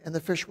nitrate, and the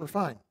fish were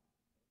fine.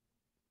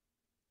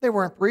 They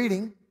weren't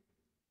breeding.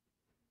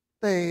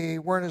 They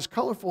weren't as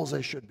colorful as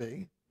they should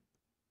be.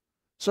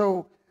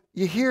 So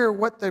you hear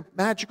what the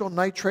magical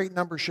nitrate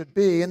number should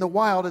be. In the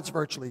wild, it's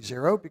virtually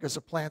 0 because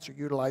the plants are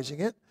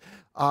utilizing it.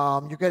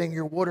 You're getting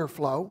your water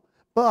flow.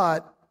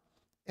 But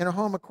in a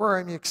home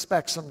aquarium, you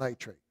expect some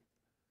nitrate.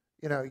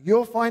 You know,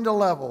 you'll find a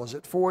level, is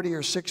it 40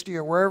 or 60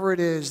 or wherever it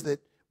is,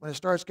 that when it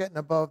starts getting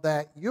above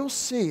that, you'll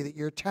see that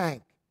your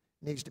tank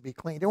needs to be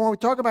cleaned. And when we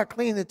talk about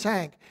cleaning the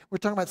tank, we're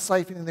talking about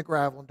siphoning the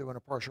gravel and doing a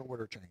partial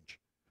water change.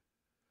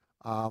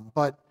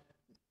 But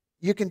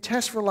you can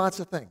test for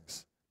lots of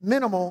things.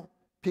 Minimal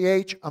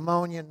pH,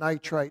 ammonia,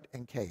 nitrite,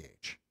 and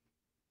KH.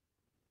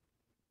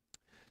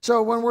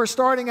 So when we're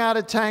starting out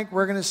a tank,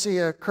 we're going to see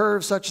a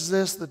curve such as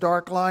this. The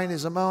dark line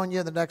is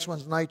ammonia, the next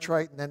one's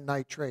nitrite, and then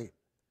nitrate.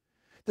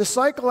 To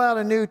cycle out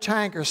a new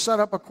tank or set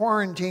up a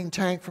quarantine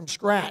tank from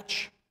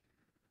scratch,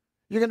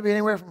 You're going to be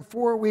anywhere from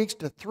 4 weeks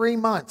to 3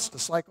 months to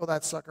cycle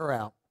that sucker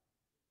out.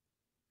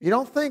 You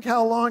don't think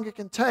how long it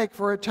can take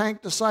for a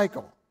tank to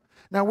cycle.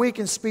 Now, we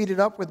can speed it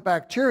up with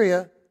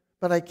bacteria,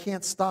 but I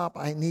can't stop.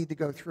 I need to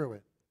go through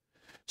it.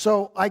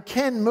 So I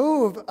can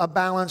move a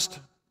balanced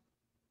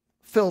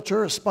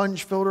filter, a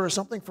sponge filter or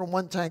something, from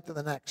one tank to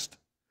the next.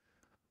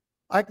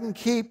 I can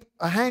keep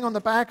a hang on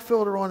the back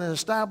filter on an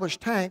established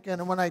tank,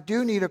 and when I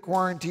do need a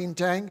quarantine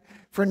tank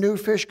for new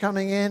fish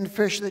coming in,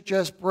 fish that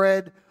just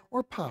bred,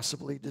 or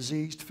possibly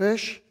diseased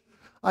fish,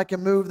 I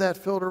can move that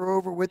filter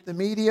over with the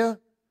media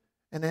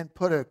and then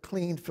put a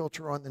clean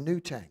filter on the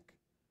new tank.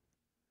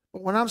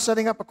 But when I'm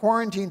setting up a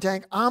quarantine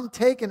tank, I'm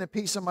taking a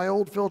piece of my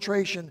old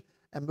filtration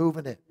and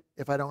moving it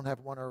if I don't have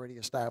one already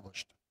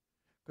established,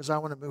 because I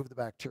want to move the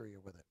bacteria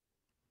with it.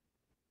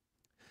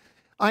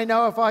 I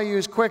know if I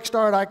use Quick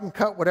Start, I can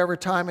cut whatever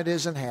time it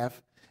is in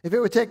half. If it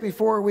would take me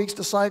 4 weeks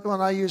to cycle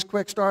and I use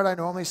Quick Start, I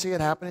normally see it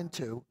happen in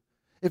 2.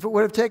 If it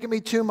would have taken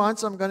me 2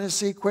 months, I'm going to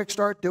see Quick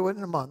Start do it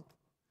in a month.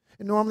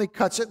 It normally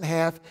cuts it in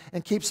half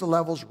and keeps the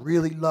levels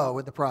really low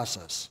in the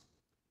process.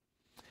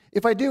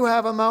 If I do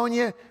have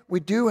ammonia,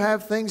 we do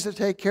have things to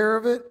take care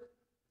of it.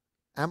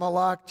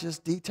 Amaloc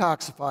just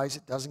detoxifies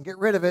it, doesn't get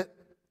rid of it.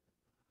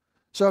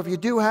 So if you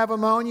do have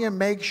ammonia,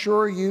 make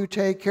sure you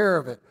take care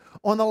of it.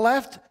 On the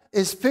left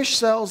is fish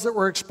cells that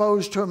were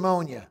exposed to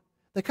ammonia.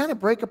 They kind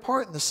of break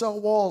apart and the cell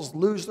walls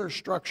lose their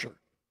structure.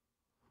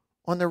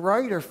 On the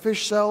right are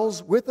fish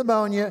cells with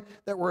ammonia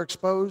that were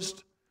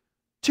exposed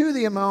to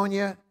the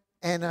ammonia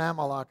and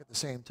amaloc at the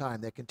same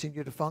time. They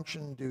continue to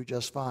function and do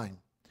just fine.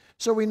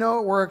 So we know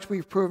it works.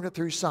 We've proven it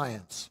through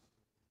science.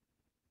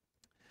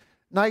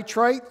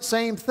 Nitrite,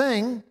 same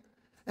thing.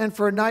 And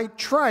for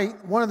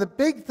nitrite, one of the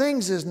big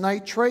things is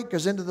nitrate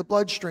goes into the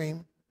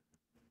bloodstream,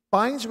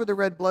 binds with the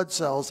red blood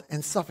cells,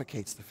 and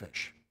suffocates the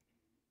fish.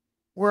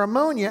 Where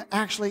ammonia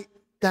actually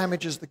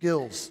damages the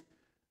gills,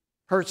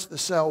 hurts the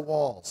cell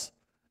walls.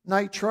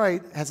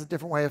 Nitrite has a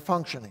different way of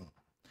functioning.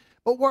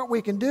 But what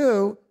we can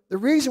do, the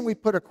reason we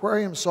put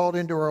aquarium salt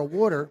into our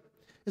water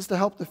is to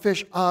help the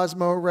fish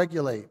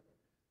osmoregulate.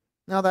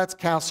 Now that's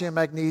calcium,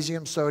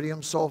 magnesium,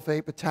 sodium,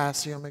 sulfate,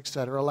 potassium,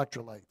 etc.,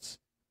 electrolytes.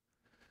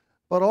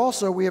 But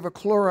also we have a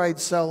chloride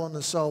cell on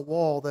the cell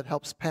wall that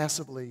helps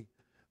passively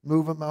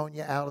move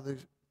ammonia out of the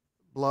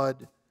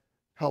blood,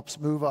 helps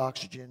move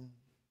oxygen,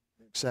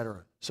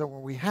 etc. So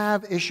when we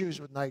have issues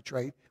with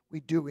nitrate,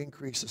 we do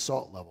increase the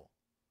salt level.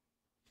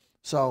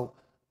 So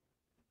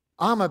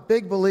I'm a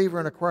big believer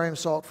in aquarium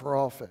salt for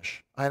all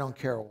fish. I don't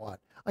care what.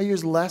 I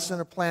use less in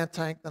a plant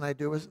tank than I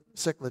do a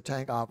cichlid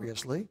tank,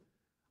 obviously.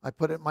 I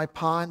put it in my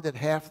pond at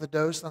half the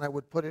dose than I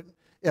would put it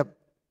in a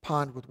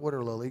pond with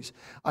water lilies.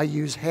 I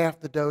use half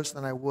the dose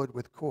than I would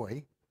with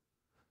koi.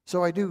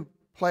 So I do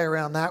play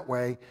around that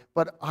way,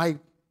 but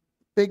I'm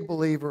big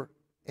believer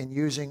in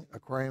using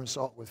aquarium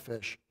salt with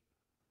fish.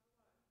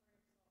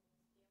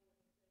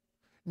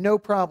 No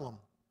problem.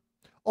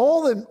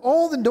 All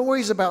the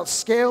noise about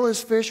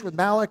scaleless fish with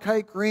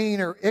malachite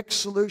green or X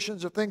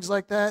solutions or things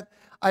like that,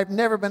 I've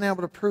never been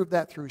able to prove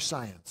that through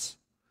science.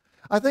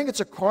 I think it's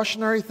a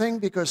cautionary thing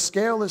because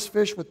scaleless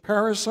fish with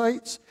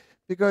parasites,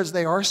 because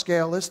they are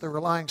scaleless, they're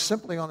relying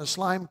simply on a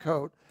slime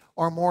coat,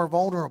 are more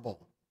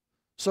vulnerable.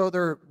 So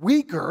they're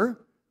weaker,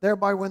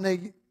 thereby when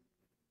they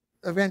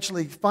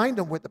eventually find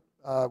them with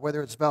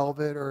whether it's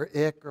velvet or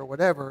ick or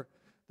whatever,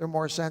 they're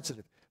more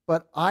sensitive.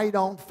 But I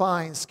don't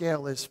find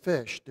scaleless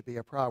fish to be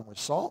a problem with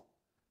salt,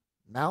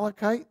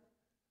 malachite,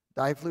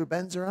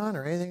 diflubenzuron,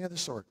 or anything of the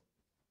sort.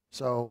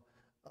 So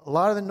a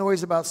lot of the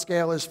noise about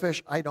scaleless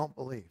fish, I don't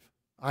believe.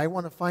 I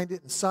want to find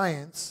it in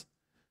science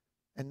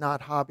and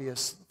not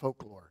hobbyist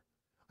folklore.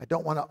 I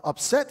don't want to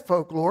upset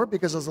folklore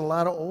because there's a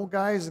lot of old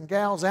guys and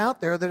gals out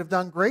there that have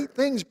done great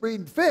things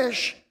breeding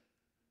fish,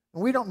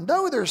 and we don't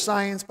know their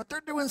science, but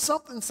they're doing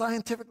something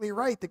scientifically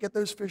right to get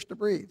those fish to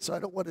breed. So I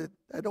don't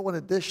want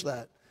to dish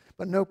that,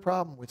 but no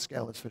problem with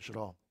scaleless fish at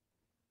all.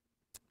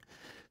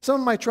 Some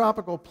of my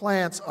tropical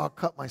plants, I'll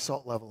cut my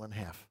salt level in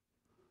half,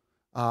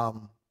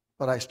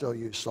 but I still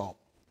use salt.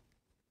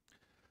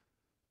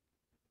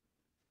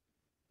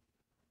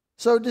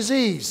 So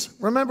disease.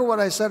 Remember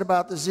what I said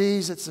about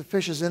disease. It's the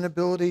fish's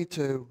inability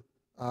to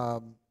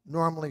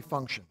normally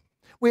function.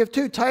 We have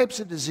 2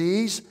 types of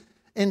disease.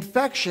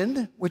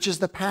 Infection, which is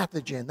the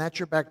pathogen. That's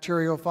your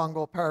bacterial,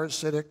 fungal,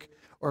 parasitic,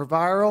 or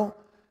viral.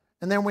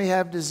 And then we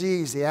have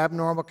disease, the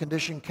abnormal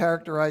condition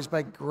characterized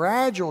by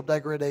gradual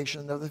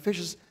degradation of the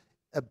fish's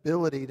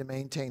ability to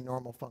maintain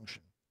normal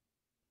function.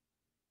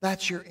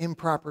 That's your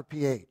improper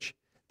pH.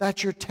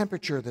 That's your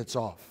temperature that's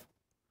off.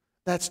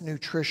 That's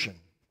nutrition.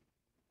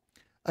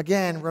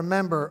 Again,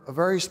 remember, a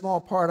very small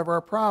part of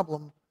our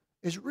problem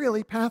is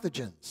really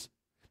pathogens.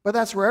 But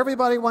that's where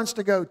everybody wants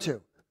to go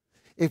to.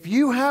 If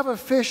you have a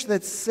fish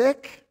that's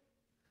sick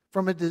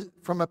from a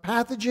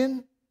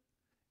pathogen,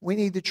 we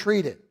need to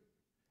treat it.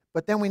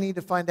 But then we need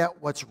to find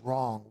out what's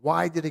wrong.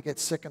 Why did it get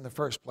sick in the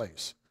first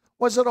place?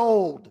 Was it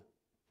old?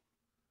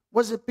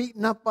 Was it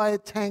beaten up by a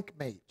tank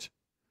mate?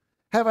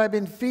 Have I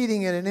been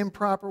feeding it an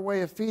improper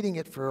way of feeding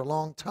it for a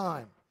long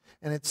time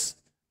and its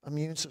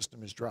immune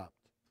system is dropped?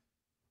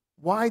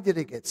 Why did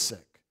it get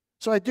sick?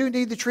 So I do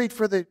need to treat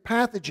for the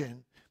pathogen,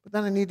 but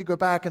then I need to go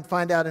back and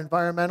find out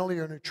environmentally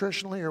or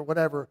nutritionally or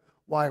whatever,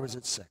 why was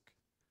it sick?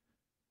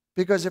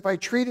 Because if I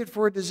treat it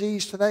for a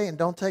disease today and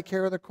don't take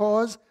care of the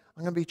cause,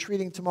 I'm going to be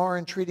treating tomorrow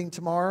and treating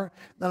tomorrow.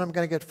 Then I'm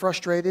going to get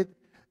frustrated.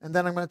 And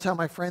then I'm going to tell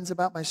my friends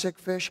about my sick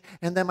fish.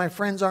 And then my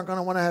friends aren't going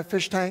to want to have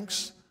fish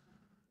tanks.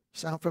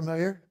 Sound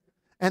familiar?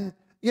 And,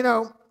 you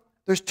know,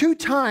 there's 2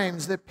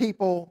 times that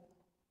people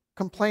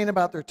complain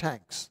about their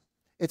tanks.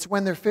 It's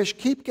when their fish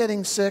keep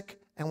getting sick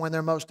and when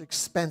their most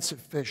expensive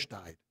fish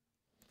died.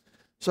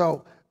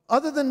 So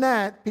other than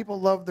that, people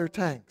love their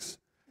tanks.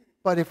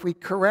 But if we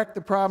correct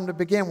the problem to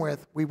begin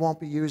with, we won't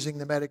be using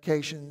the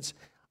medications.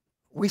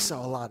 We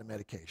sell a lot of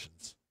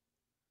medications,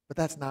 but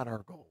that's not our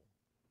goal.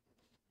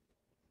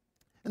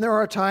 And there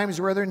are times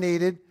where they're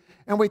needed.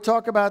 And we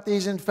talk about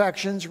these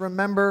infections.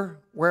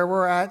 Remember where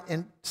we're at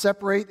and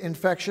separate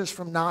infectious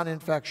from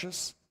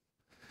non-infectious.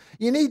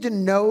 You need to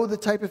know the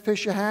type of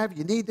fish you have.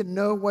 You need to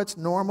know what's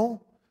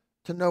normal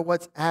to know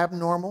what's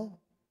abnormal.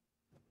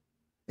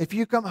 If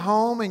you come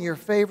home and your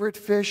favorite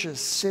fish is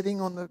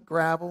sitting on the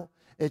gravel,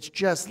 it's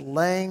just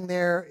laying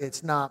there,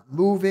 it's not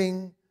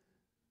moving,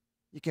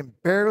 you can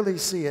barely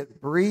see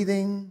it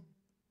breathing,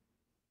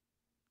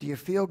 do you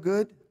feel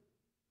good?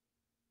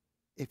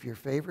 If your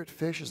favorite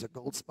fish is a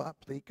gold spot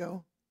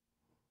pleco?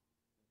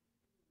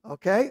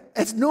 Okay?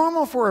 It's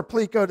normal for a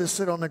pleco to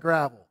sit on the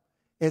gravel.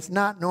 It's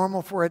not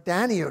normal for a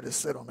danio to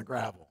sit on the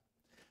gravel.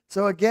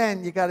 So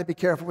again, you got to be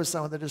careful with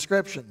some of the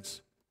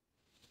descriptions.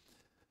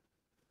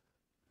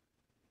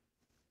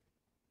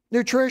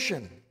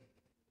 Nutrition.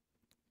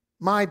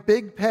 My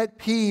big pet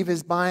peeve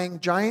is buying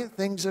giant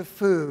things of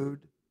food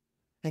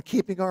and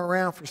keeping them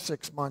around for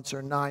 6 months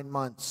or 9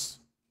 months.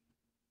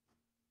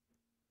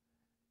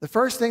 The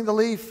first thing to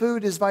leave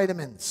food is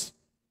vitamins.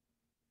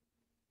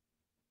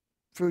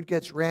 Food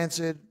gets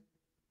rancid,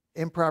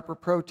 improper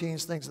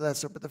proteins, things of that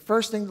sort. But the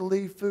first thing to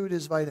leave food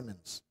is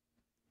vitamins.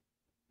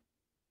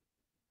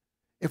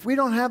 If we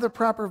don't have the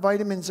proper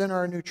vitamins in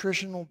our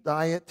nutritional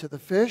diet to the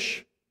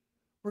fish,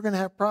 we're going to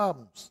have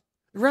problems.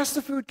 The rest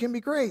of the food can be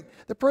great.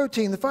 The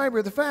protein, the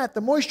fiber, the fat,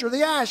 the moisture,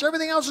 the ash,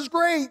 everything else is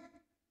great.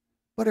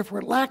 But if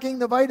we're lacking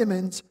the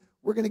vitamins,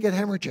 we're going to get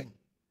hemorrhaging.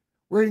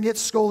 We're going to get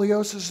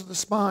scoliosis of the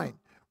spine.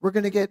 We're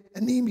going to get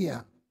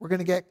anemia. We're going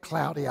to get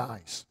cloudy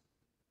eyes.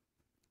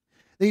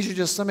 These are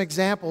just some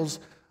examples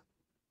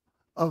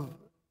of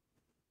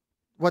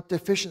what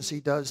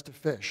deficiency does to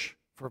fish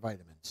for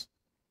vitamins.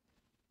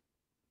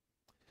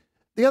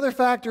 The other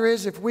factor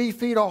is if we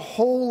feed a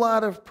whole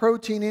lot of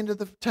protein into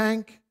the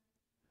tank,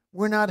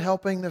 we're not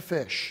helping the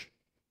fish.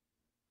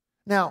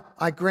 Now,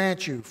 I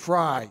grant you,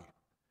 fry,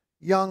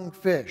 young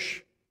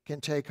fish can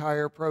take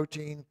higher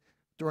protein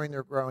during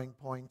their growing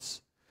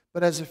points.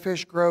 But as the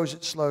fish grows,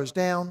 it slows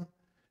down,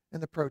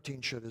 and the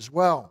protein should as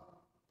well.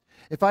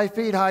 If I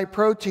feed high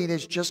protein,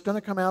 it's just going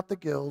to come out the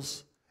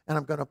gills, and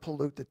I'm going to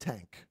pollute the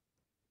tank.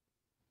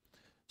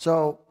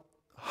 So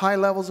high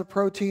levels of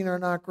protein are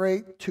not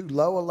great. Too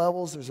low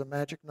levels, there's a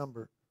magic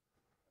number.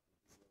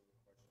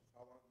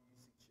 How long do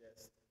you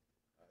suggest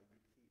you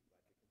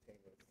keep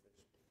like a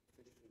container of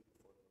fish food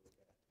before it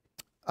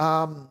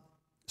goes bad?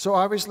 So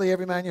obviously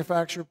every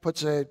manufacturer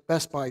puts a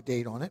best by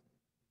date on it.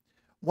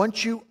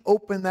 Once you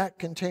open that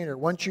container,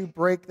 once you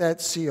break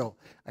that seal,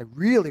 I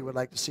really would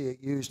like to see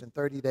it used in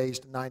 30 days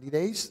to 90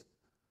 days.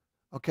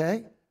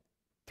 Okay?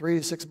 3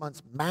 to 6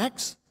 months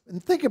max.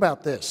 And think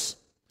about this.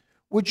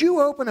 Would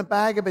you open a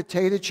bag of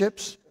potato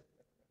chips,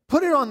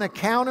 put it on the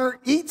counter,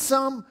 eat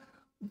some,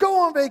 go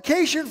on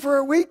vacation for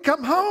a week,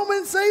 come home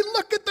and say,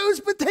 look at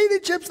those potato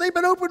chips, they've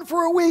been open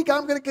for a week,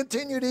 I'm going to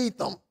continue to eat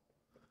them?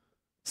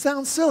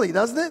 Sounds silly,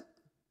 doesn't it?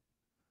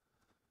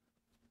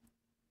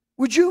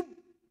 Would you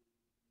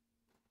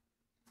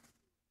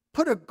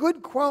put a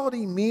good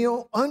quality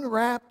meal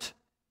unwrapped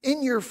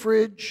in your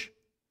fridge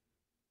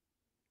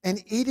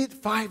and eat it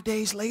 5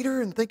 days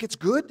later and think it's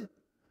good?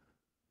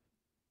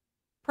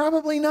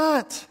 Probably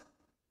not.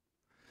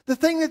 The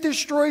thing that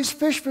destroys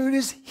fish food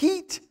is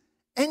heat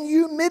and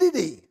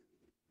humidity.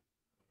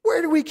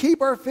 Where do we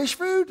keep our fish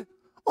food?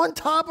 On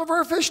top of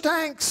our fish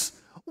tanks.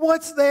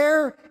 What's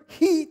there?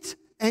 Heat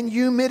and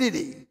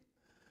humidity.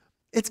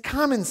 It's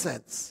common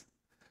sense.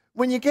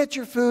 When you get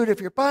your food, if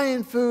you're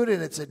buying food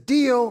and it's a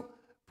deal,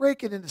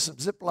 break it into some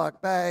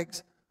Ziploc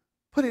bags,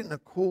 put it in a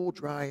cool,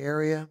 dry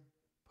area,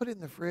 put it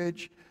in the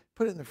fridge,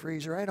 put it in the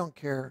freezer, I don't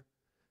care.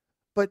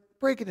 But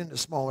break it into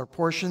smaller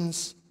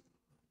portions.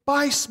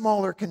 Buy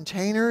smaller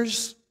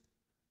containers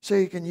so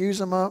you can use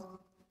them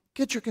up.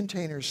 Get your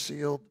containers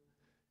sealed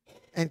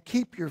and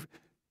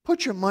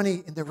put your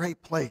money in the right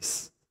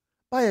place.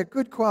 Buy a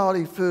good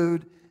quality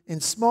food in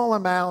small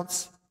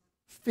amounts,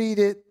 feed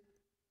it,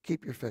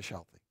 keep your fish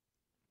healthy.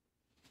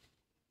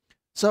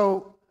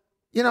 So,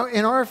 you know,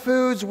 in our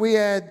foods, we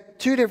add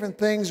 2 different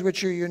things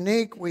which are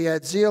unique. We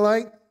add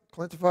zeolite,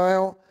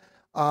 clintophile,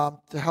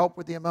 to help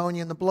with the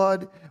ammonia in the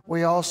blood.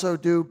 We also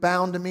do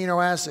bound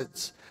amino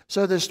acids.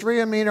 So there's 3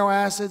 amino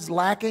acids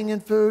lacking in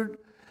food,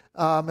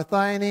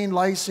 methionine,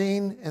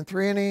 lysine, and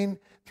threonine.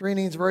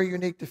 Threonine is very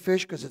unique to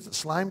fish because it's a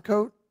slime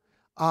coat.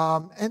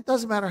 And it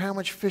doesn't matter how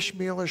much fish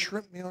meal or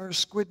shrimp meal or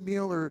squid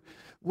meal or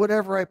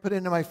whatever I put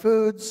into my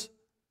foods.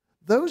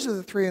 Those are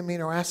the 3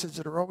 amino acids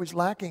that are always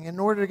lacking. In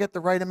order to get the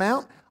right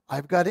amount,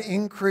 I've got to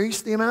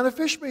increase the amount of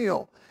fish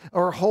meal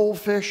or whole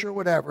fish or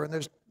whatever. And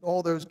there's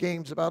all those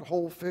games about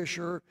whole fish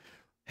or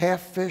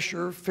half fish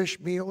or fish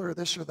meal or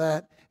this or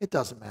that. It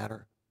doesn't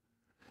matter.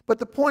 But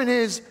the point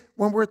is,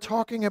 when we're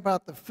talking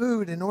about the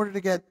food, in order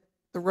to get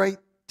the right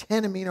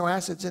 10 amino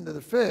acids into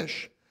the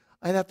fish,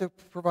 I'd have to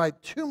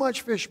provide too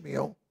much fish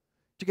meal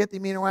to get the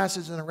amino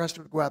acids, and the rest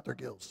would go out their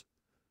gills.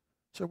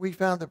 So we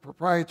found a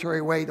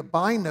proprietary way to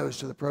bind those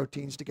to the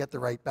proteins to get the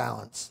right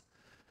balance.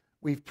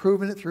 We've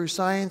proven it through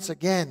science.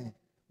 Again,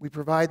 we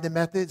provide the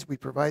methods, we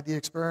provide the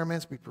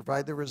experiments, we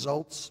provide the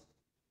results.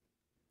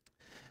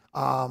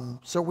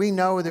 So we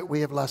know that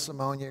we have less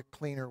ammonia,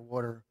 cleaner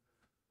water,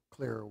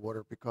 clearer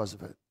water because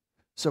of it.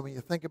 So when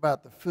you think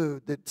about the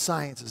food, the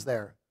science is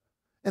there.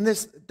 And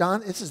this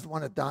is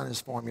one of Donna's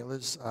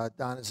formulas.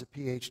 Donna's a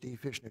PhD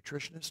fish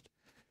nutritionist.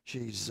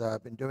 She's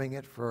been doing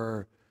it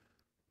for,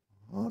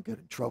 I'll get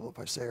in trouble if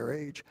I say her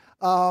age,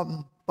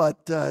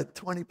 but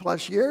 20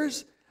 plus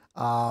years.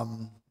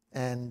 You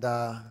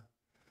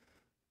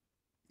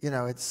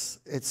know, it's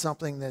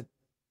something that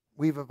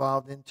we've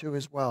evolved into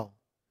as well.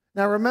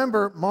 Now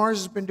remember, Mars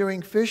has been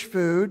doing fish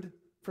food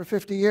for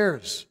 50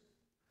 years.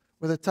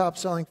 We're the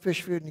top-selling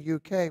fish food in the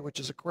UK, which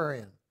is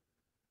Aquarian.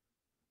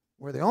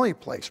 We're the only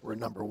place we're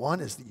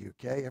 #1 is the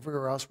UK.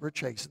 Everywhere else we're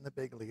chasing the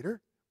big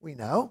leader. We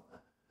know,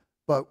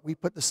 but we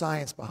put the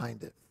science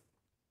behind it.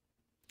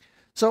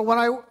 So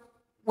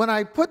when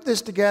I put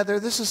this together,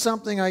 this is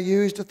something I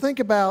use to think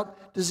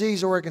about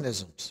disease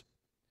organisms.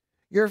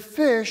 Your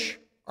fish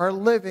are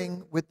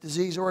living with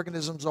disease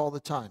organisms all the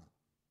time.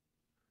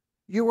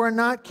 You are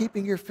not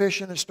keeping your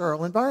fish in a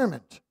sterile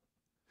environment.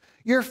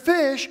 Your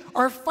fish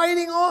are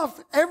fighting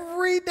off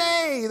every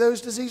day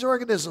those disease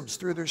organisms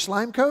through their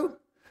slime coat,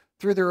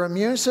 through their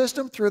immune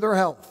system, through their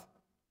health.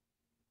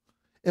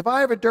 If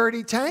I have a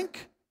dirty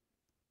tank,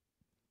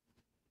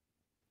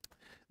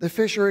 the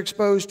fish are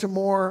exposed to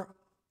more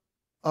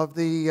of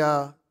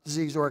the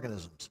disease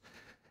organisms.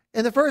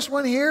 In the first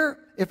one here,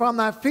 if I'm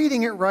not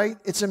feeding it right,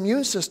 its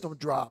immune system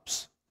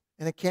drops,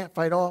 and it can't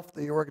fight off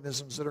the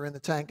organisms that are in the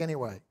tank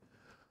anyway.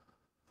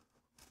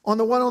 On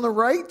the one on the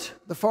right,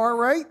 the far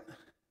right,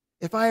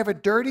 if I have a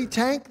dirty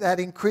tank, that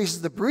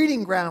increases the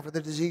breeding ground for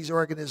the disease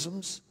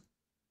organisms,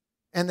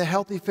 and the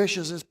healthy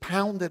fishes is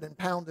pounded and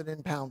pounded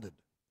and pounded.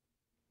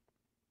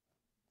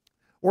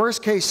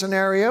 Worst case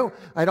scenario,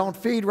 I don't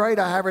feed right,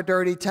 I have a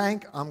dirty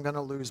tank, I'm going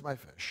to lose my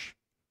fish.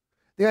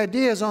 The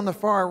idea is on the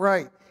far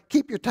right.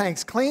 Keep your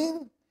tanks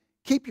clean,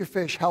 keep your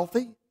fish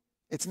healthy.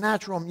 Its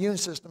natural immune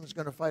system is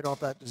going to fight off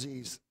that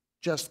disease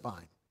just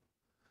fine.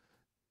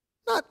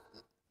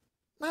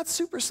 Not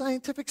super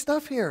scientific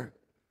stuff here.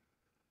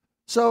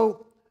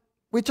 So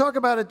we talk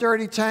about a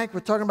dirty tank, we're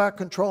talking about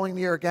controlling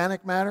the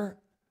organic matter,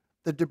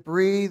 the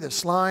debris, the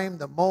slime,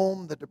 the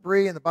mold, the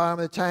debris in the bottom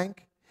of the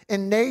tank.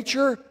 In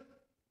nature,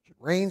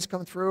 rains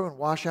come through and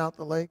wash out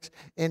the lakes.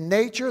 In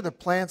nature, the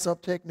plants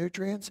uptake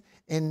nutrients.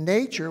 In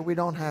nature, we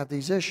don't have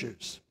these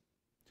issues.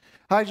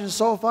 Hydrogen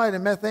sulfide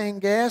and methane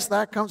gas,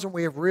 that comes when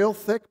we have real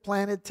thick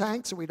planted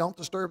tanks and we don't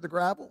disturb the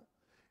gravel.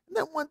 And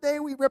then one day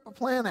we rip a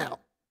plant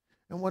out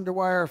and wonder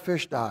why our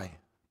fish die.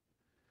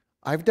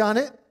 I've done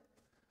it.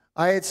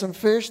 I had some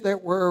fish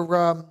that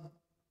were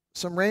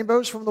some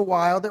rainbows from the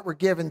wild that were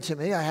given to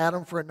me. I had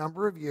them for a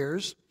number of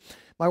years.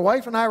 My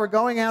wife and I were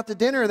going out to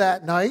dinner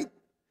that night.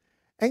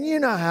 And you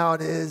know how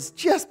it is.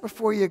 Just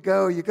before you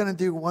go, you're going to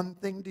do one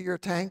thing to your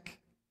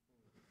tank.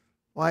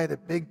 Well, I had a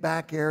big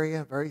back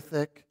area, very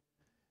thick,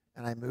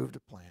 and I moved a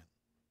plant.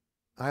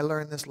 I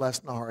learned this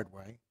lesson the hard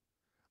way.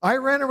 I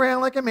ran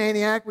around like a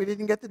maniac. We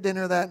didn't get to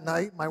dinner that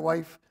night. My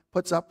wife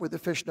puts up with the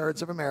fish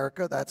nerds of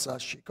America. That's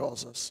us. She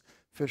calls us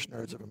fish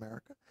nerds of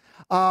America.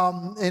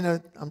 In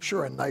a, I'm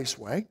sure, a nice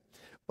way.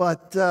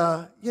 But,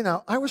 you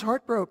know, I was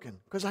heartbroken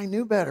because I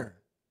knew better.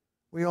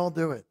 We all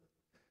do it.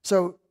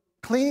 So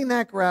cleaning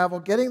that gravel,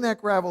 getting that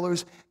gravel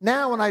loose.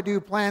 Now when I do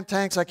plant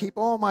tanks, I keep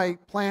all my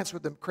plants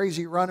with the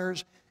crazy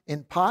runners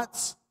in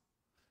pots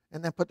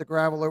and then put the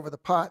gravel over the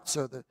pot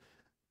so the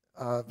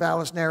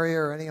Vallisneria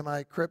or any of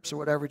my crypts or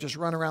whatever just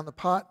run around the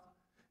pot.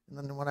 And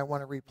then when I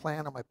want to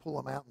replant them, I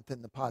pull them out and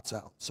thin the pots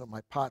out. So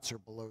my pots are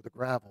below the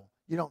gravel.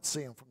 You don't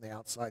see them from the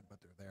outside, but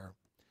they're there.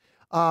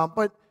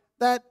 But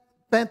that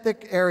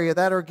benthic area,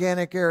 that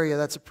organic area,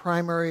 that's a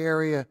primary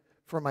area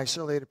for my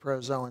ciliated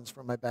protozoans,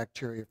 for my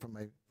bacteria, for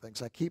my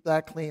things. I keep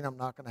that clean, I'm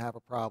not going to have a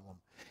problem.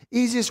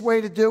 Easiest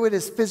way to do it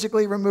is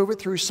physically remove it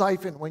through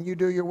siphon. When you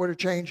do your water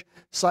change,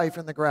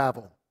 siphon the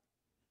gravel.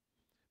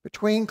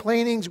 Between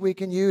cleanings, we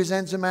can use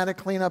enzymatic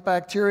cleanup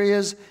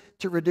bacteria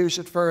to reduce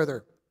it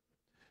further.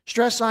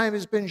 Stress zyme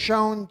has been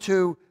shown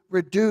to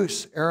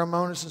reduce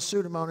Aeromonas and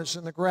Pseudomonas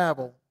in the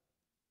gravel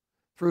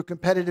through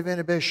competitive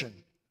inhibition.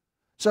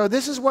 So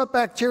this is what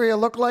bacteria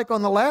look like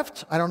on the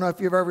left. I don't know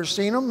if you've ever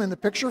seen them in the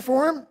picture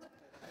form.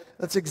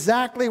 That's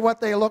exactly what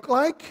they look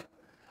like.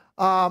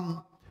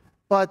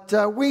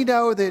 But we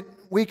know that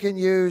we can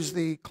use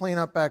the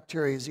cleanup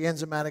bacteria, the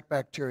enzymatic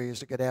bacteria,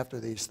 to get after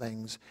these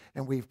things,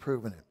 and we've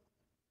proven it.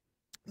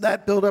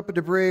 That buildup of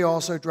debris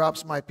also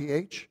drops my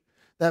pH.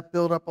 That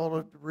buildup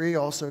of debris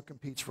also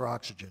competes for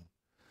oxygen.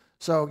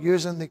 So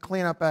using the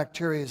cleanup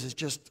bacteria is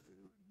just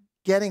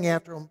getting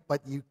after them,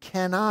 but you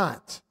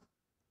cannot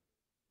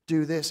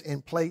do this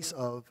in place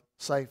of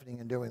siphoning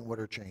and doing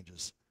water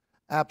changes.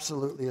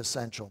 Absolutely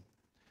essential.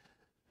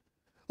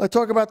 Let's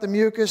talk about the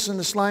mucus and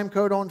the slime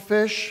coat on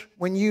fish.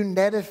 When you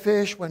net a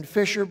fish, when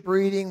fish are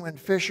breeding, when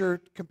fish are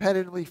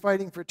competitively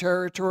fighting for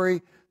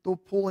territory,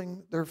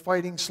 they're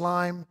fighting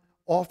slime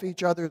off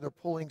each other, they're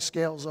pulling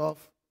scales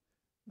off.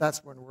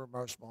 That's when we're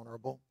most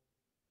vulnerable.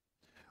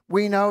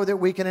 We know that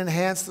we can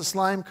enhance the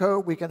slime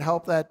coat, we can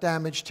help that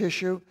damaged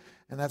tissue,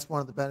 and that's one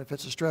of the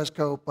benefits of stress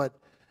coat. But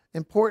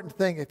important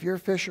thing, if your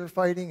fish are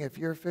fighting, if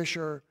your fish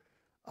are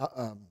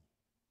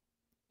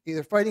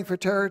either fighting for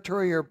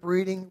territory or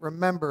breeding,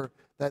 remember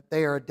that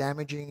they are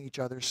damaging each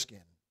other's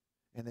skin.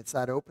 And it's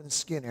that open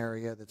skin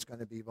area that's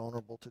going to be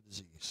vulnerable to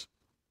disease.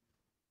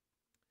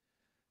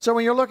 So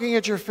when you're looking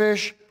at your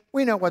fish,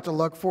 we know what to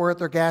look for.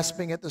 They're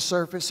gasping at the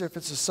surface. If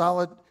it's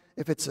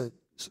a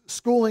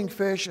schooling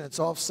fish and it's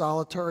all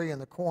solitary in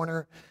the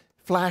corner,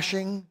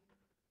 flashing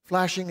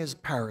is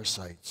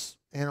parasites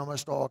in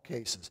almost all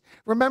cases.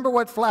 Remember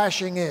what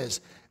flashing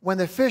is. When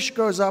the fish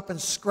goes up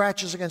and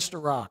scratches against a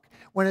rock,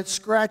 when it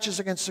scratches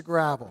against the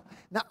gravel.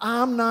 Now,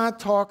 I'm not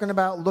talking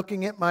about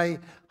looking at my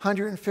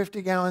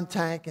 150-gallon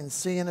tank and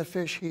seeing a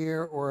fish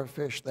here or a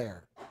fish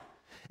there.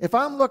 If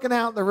I'm looking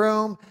out in the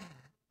room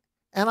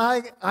and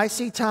I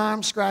see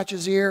Tom scratch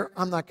his ear,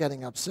 I'm not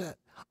getting upset.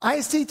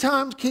 I see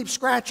Tom keep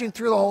scratching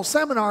through the whole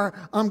seminar,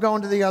 I'm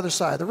going to the other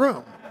side of the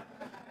room.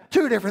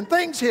 Two different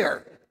things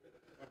here.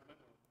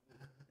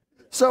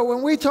 So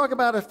when we talk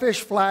about a fish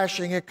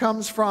flashing, it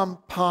comes from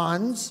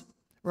ponds.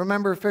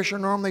 Remember, fish are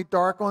normally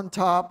dark on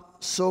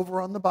top, silver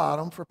on the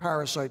bottom for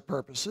parasite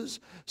purposes.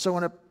 So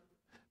when a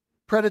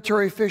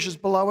predatory fish is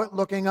below it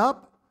looking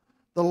up,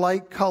 the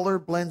light color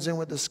blends in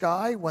with the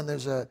sky. When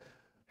there's a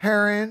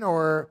heron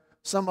or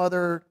some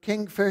other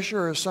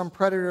kingfisher or some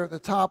predator at the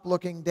top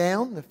looking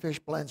down, the fish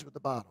blends with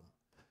the bottom.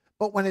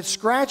 But when it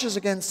scratches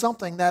against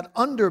something, that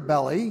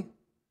underbelly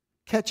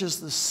catches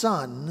the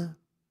sun,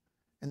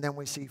 and then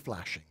we see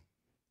flashing.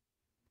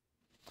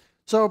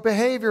 So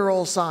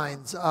behavioral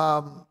signs.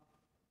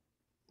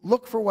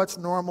 Look for what's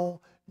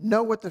normal,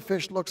 know what the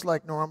fish looks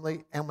like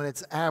normally, and when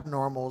it's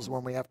abnormal is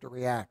when we have to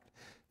react.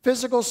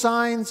 Physical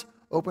signs,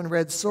 open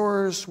red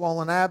sores,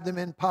 swollen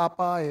abdomen,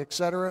 pop-eye,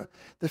 etc.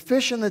 The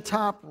fish in the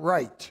top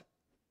right,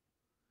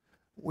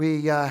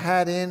 we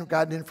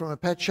gotten in from a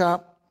pet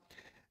shop,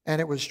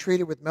 and it was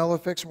treated with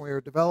Melafix when we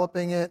were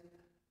developing it.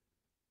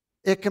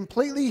 It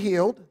completely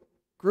healed,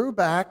 grew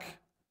back,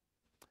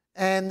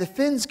 and the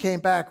fins came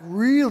back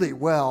really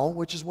well,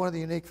 which is one of the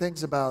unique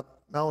things about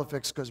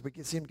Melafix, because we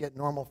seem to get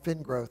normal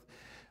fin growth,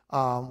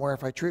 where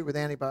if I treat with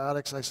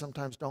antibiotics, I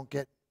sometimes don't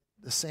get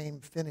the same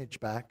finnage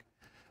back.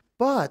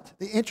 But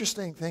the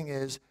interesting thing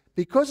is,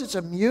 because its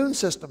immune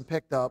system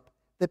picked up,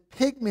 the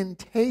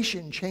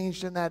pigmentation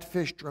changed in that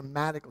fish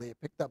dramatically. It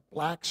picked up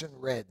blacks and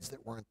reds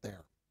that weren't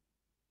there.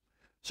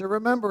 So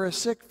remember, a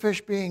sick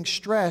fish being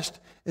stressed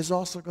is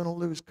also going to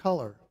lose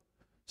color.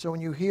 So when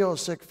you heal a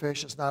sick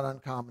fish, it's not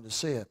uncommon to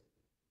see it.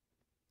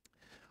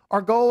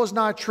 Our goal is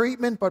not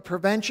treatment, but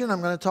prevention. I'm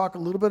going to talk a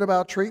little bit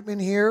about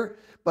treatment here,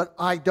 but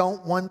I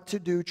don't want to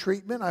do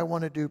treatment. I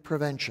want to do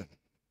prevention.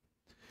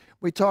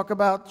 We talk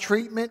about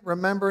treatment.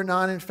 Remember,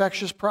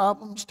 non-infectious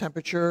problems,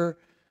 temperature,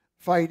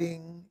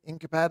 fighting,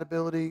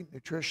 incompatibility,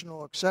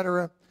 nutritional,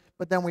 etc.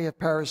 But then we have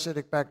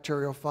parasitic,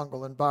 bacterial,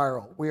 fungal, and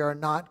viral. We are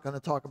not going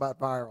to talk about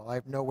viral. I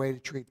have no way to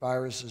treat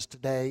viruses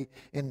today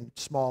in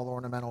small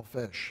ornamental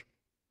fish.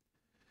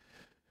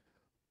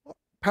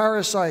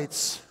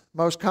 Parasites.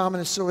 Most common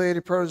is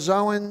ciliated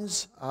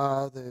protozoans,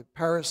 the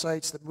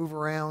parasites that move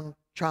around,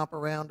 chomp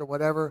around, or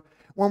whatever.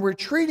 When we're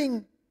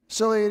treating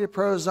ciliated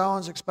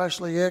protozoans,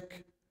 especially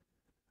ick,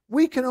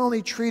 we can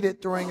only treat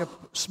it during a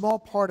small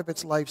part of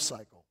its life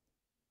cycle.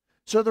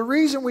 So the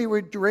reason we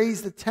would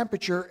raise the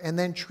temperature and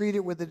then treat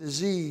it with a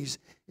disease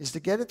is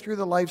to get it through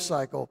the life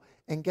cycle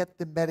and get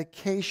the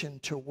medication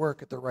to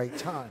work at the right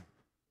time.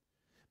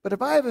 But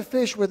if I have a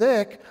fish with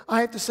ick, I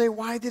have to say,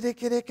 why did it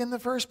get ick in the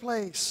first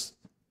place?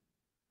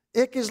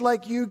 Ick is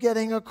like you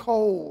getting a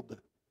cold.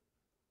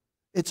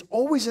 It's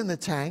always in the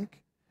tank.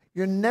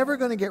 You're never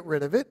going to get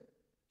rid of it.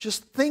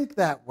 Just think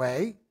that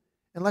way,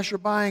 unless you're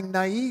buying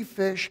naive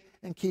fish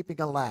and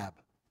keeping a lab.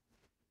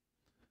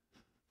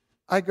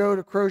 I go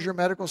to Crozier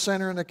Medical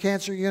Center in the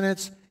cancer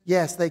units.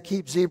 Yes, they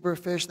keep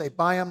zebrafish. They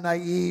buy them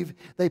naive.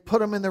 They put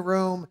them in the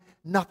room.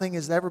 Nothing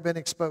has ever been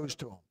exposed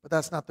to them. But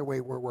that's not the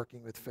way we're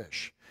working with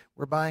fish.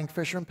 We're buying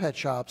fish from pet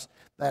shops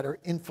that are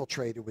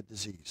infiltrated with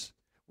disease.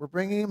 We're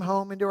bringing them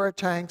home into our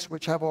tanks,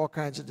 which have all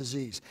kinds of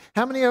disease.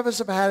 How many of us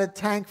have had a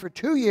tank for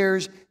 2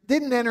 years,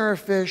 didn't enter a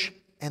fish,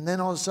 and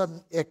then all of a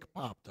sudden, ick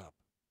popped up?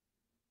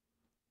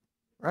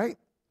 Right?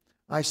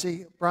 I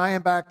see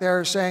Brian back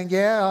there saying,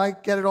 yeah, I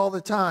get it all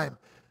the time.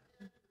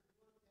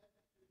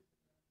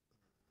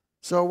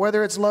 So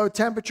whether it's low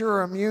temperature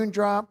or immune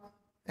drop,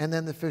 and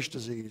then the fish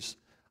disease.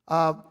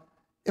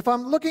 If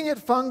I'm looking at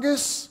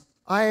fungus,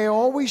 I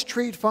always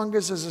treat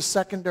fungus as a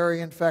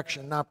secondary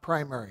infection, not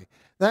primary.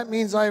 That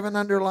means I have an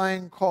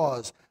underlying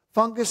cause.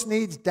 Fungus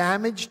needs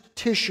damaged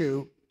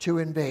tissue to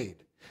invade.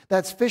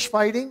 That's fish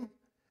fighting.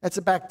 That's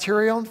a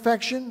bacterial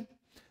infection.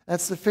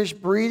 That's the fish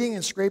breeding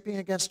and scraping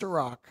against a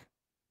rock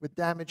with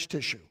damaged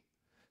tissue.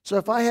 So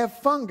if I have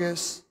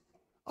fungus,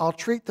 I'll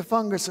treat the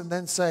fungus and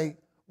then say,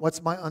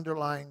 what's my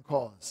underlying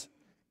cause?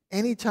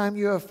 Anytime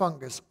you have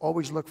fungus,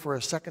 always look for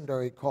a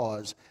secondary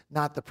cause,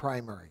 not the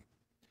primary.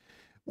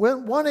 With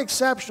one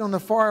exception on the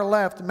far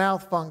left,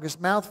 mouth fungus.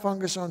 Mouth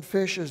fungus on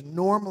fish is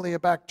normally a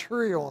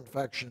bacterial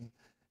infection,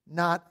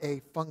 not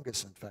a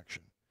fungus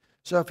infection.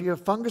 So if you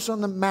have fungus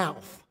on the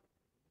mouth,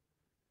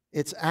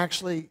 it's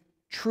actually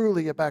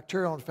truly a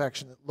bacterial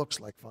infection that looks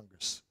like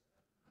fungus.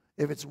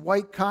 If it's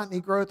white cottony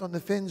growth on the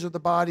fins or the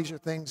bodies or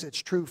things, it's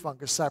true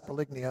fungus,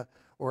 saprolegnia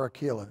or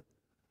Aquila.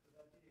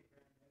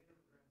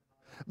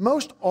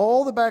 Most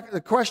all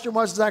the question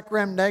was, is that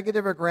gram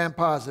negative or gram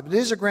positive? It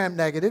is a gram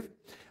negative.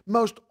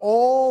 Most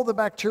all the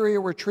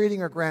bacteria we're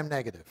treating are gram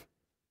negative.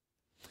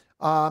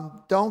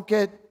 Don't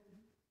get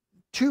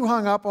too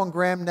hung up on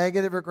gram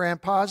negative or gram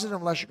positive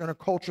unless you're going to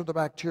culture the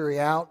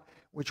bacteria out,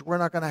 which we're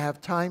not going to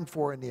have time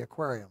for in the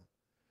aquarium.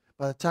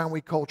 By the time we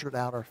culture it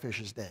out, our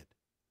fish is dead.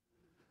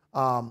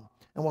 And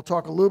we'll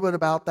talk a little bit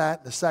about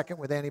that in a second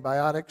with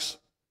antibiotics.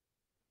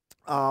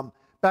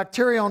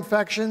 Bacterial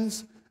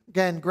infections,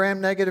 again, gram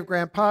negative,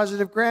 gram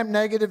positive. Gram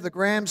negative, the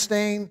gram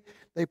stain,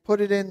 they put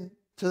it into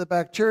the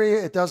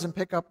bacteria. It doesn't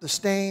pick up the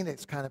stain.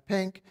 It's kind of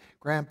pink.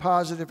 Gram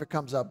positive, it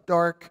comes up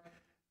dark.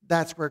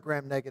 That's where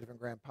gram negative and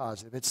gram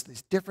positive. It's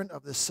different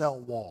of the cell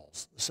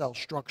walls. The cell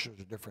structures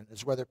are different.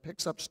 It's whether it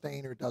picks up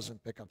stain or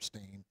doesn't pick up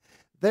stain.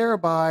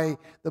 Thereby,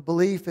 the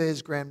belief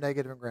is gram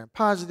negative and gram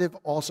positive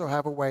also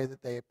have a way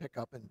that they pick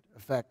up and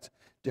affect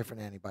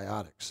different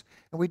antibiotics.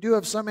 And we do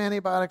have some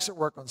antibiotics that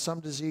work on some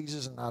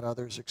diseases and not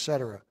others,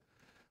 etc.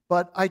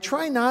 But I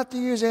try not to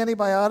use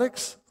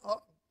antibiotics.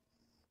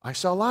 I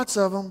sell lots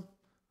of them.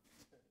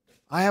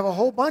 I have a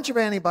whole bunch of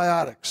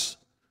antibiotics,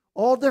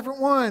 all different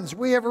ones.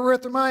 We have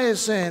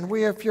erythromycin,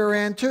 we have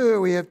Furan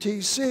 2, we have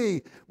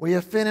TC, we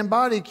have Fin and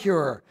Body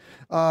Cure.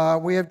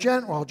 We have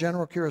General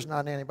Cure is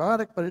not an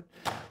antibiotic, but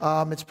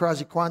it's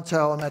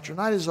praziquantel and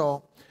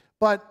metronidazole.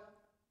 But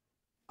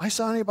I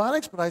sell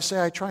antibiotics, but I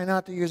say I try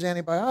not to use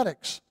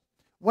antibiotics.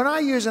 When I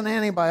use an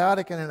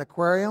antibiotic in an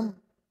aquarium,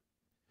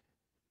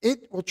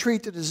 it will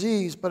treat the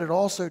disease, but it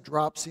also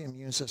drops the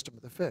immune system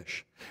of the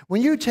fish.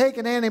 When you take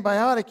an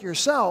antibiotic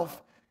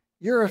yourself,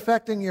 you're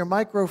affecting your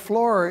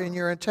microflora in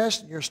your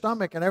intestine, your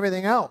stomach, and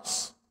everything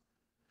else.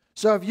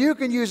 So if you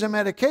can use a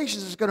medication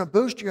that's going to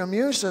boost your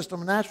immune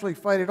system and naturally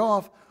fight it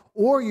off,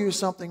 or use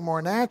something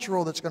more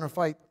natural that's going to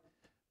fight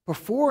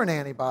before an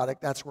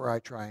antibiotic, that's where I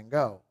try and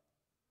go.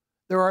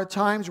 There are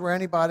times where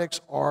antibiotics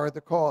are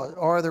the cause,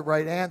 are the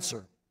right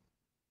answer.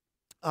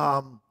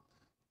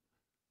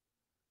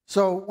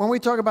 So when we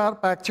talk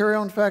about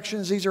bacterial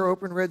infections, these are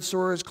open red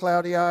sores,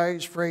 cloudy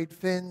eyes, frayed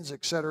fins,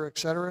 etc.,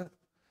 etc.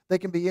 They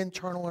can be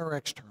internal or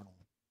external.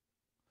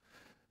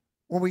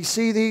 When we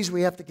see these,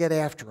 we have to get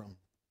after them.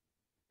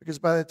 Because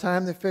by the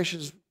time the fish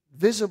is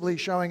visibly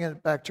showing a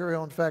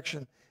bacterial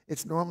infection,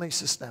 it's normally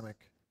systemic.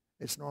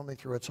 It's normally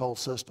through its whole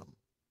system.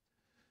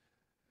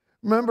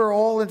 Remember,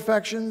 all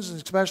infections,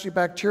 especially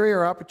bacteria,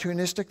 are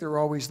opportunistic. They're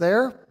always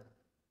there.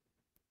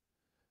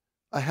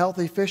 A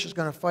healthy fish is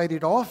going to fight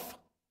it off.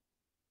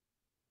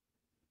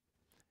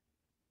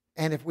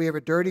 And if we have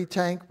a dirty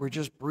tank, we're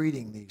just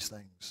breeding these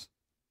things.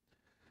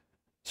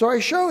 So I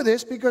show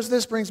this because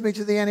this brings me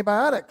to the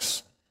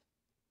antibiotics.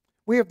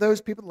 We have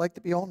those people that like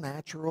to be all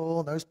natural,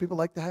 and those people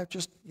like to have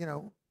just,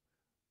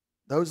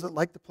 those that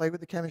like to play with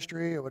the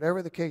chemistry or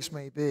whatever the case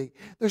may be.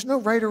 There's no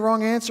right or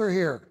wrong answer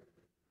here.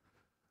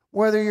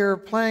 Whether you're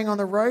playing on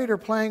the right or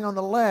playing on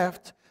the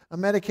left, a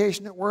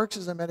medication that works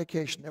is a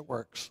medication that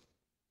works.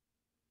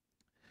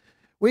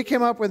 We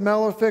came up with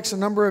Melofix a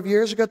number of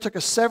years ago. It took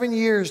us 7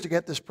 years to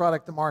get this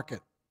product to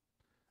market.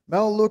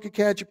 Melaleuca.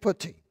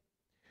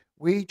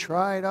 We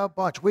tried a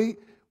bunch. We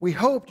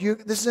hoped,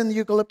 this is in the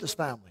eucalyptus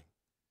family.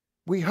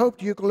 We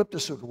hoped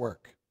eucalyptus would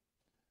work.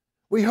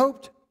 We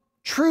hoped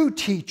true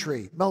tea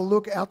tree,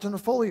 Melaleuca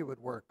altinifolia, would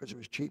work because it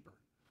was cheaper.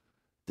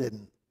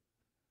 Didn't.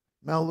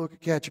 Melaleuca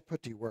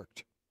cacciputti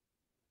worked.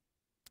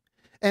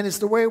 And it's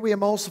the way we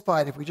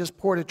emulsified. If we just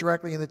poured it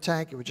directly in the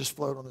tank, it would just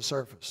float on the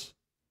surface.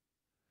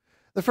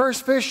 The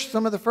first fish,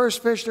 some of the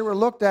first fish that were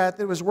looked at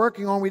that was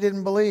working on, we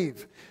didn't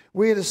believe.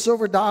 We had a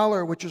silver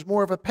dollar, which was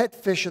more of a pet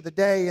fish of the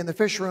day in the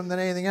fish room than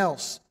anything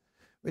else.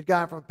 We'd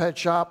got it from a pet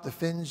shop. The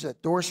fins,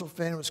 that dorsal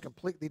fin was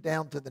completely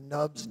down to the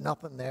nubs,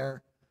 nothing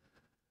there.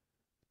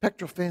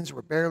 Pectoral fins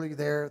were barely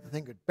there. The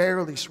thing could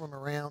barely swim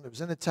around. It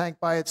was in a tank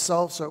by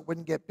itself so it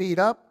wouldn't get beat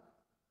up.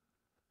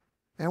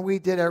 And we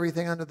did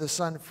everything under the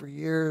sun for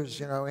years,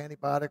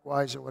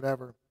 antibiotic-wise or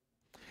whatever.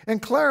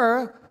 And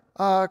Clara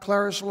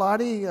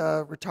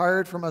Salati,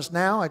 retired from us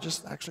now. I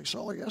just actually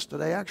saw her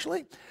yesterday,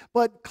 actually.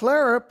 But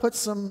Clara put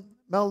some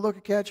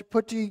Melaleuca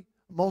cacciputti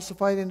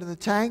emulsified into the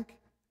tank,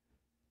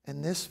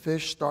 and this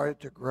fish started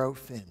to grow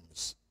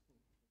fins.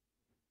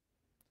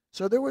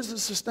 So there was a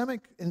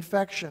systemic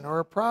infection or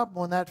a problem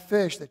on that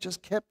fish that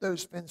just kept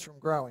those fins from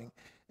growing,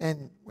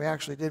 and we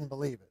actually didn't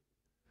believe it.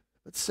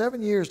 But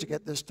 7 years to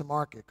get this to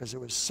market because it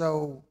was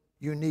so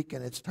unique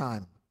in its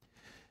time.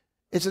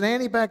 It's an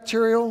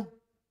antibacterial.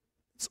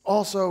 It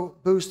also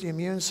boosts the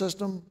immune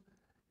system,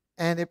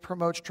 and it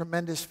promotes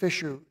tremendous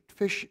fish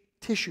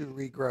tissue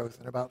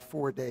regrowth in about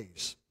 4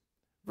 days.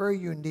 Very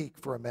unique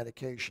for a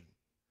medication.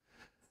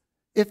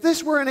 If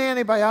this were an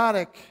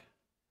antibiotic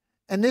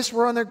and this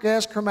were on their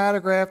gas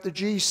chromatograph, the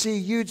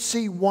GC, you'd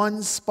see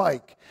one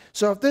spike.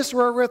 So if this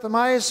were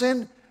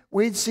erythromycin,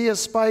 we'd see a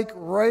spike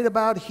right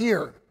about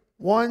here.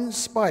 One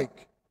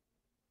spike.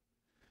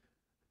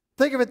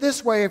 Think of it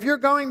this way. If you're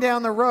going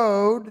down the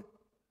road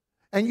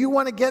and you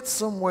want to get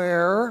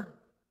somewhere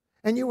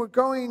and you were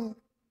going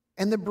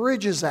and the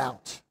bridge is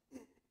out,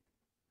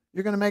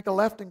 you're going to make a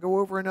left and go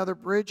over another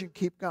bridge and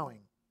keep going.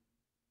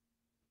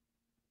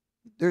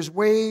 There's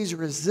ways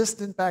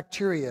resistant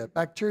bacteria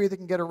that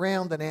can get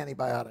around an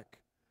antibiotic.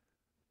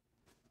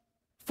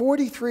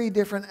 43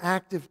 different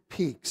active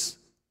peaks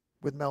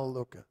with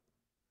Melaleuca.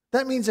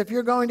 That means if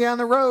you're going down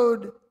the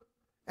road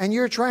and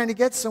you're trying to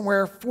get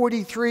somewhere,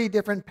 43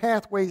 different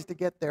pathways to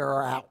get there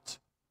are out.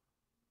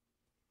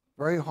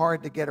 Very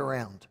hard to get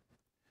around.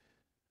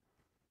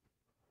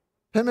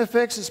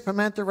 Pimifix is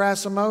Pimenta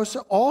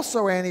racemosa,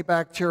 also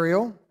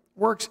antibacterial,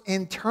 works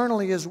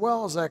internally as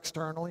well as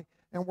externally,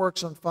 and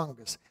works on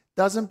fungus.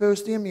 Doesn't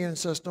boost the immune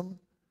system,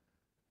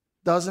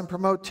 doesn't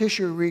promote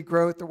tissue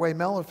regrowth the way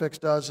Melifix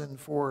does in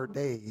 4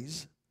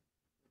 days,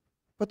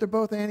 but they're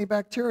both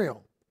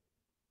antibacterial.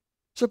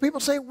 So people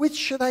say, which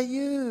should I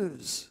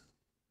use?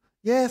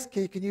 Yes,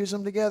 you can use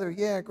them together.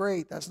 Yeah,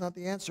 great. That's not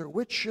the answer.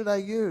 Which should I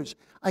use?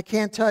 I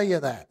can't tell you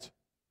that.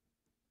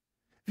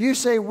 If you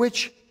say,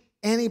 which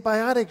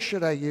antibiotic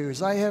should I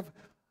use? I have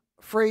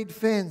frayed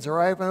fins or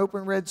I have an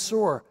open red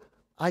sore.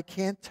 I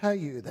can't tell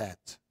you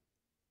that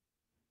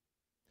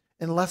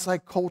unless I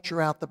culture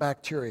out the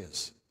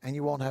bacterias, and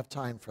you won't have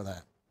time for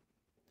that.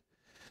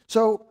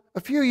 So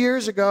a few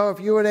years ago, if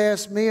you had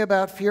asked me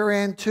about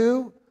Furan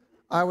 2,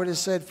 I would have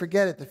said,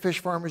 forget it. The fish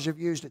farmers have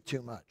used it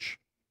too much.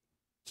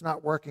 It's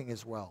not working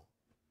as well.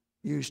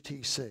 Use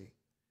TC.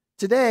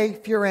 Today,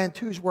 Furan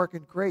 2 is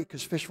working great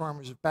because fish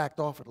farmers have backed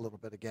off it a little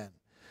bit again.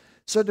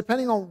 So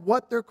depending on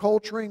what they're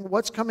culturing,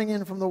 what's coming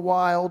in from the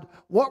wild,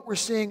 what we're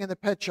seeing in the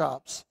pet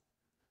shops,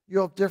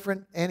 you'll have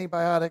different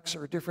antibiotics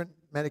or different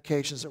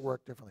medications that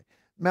work differently.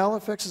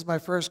 Melifix is my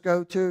first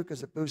go-to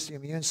because it boosts the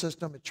immune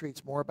system. It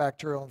treats more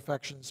bacterial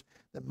infections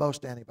than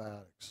most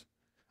antibiotics.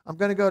 I'm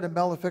going to go to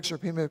Melifix or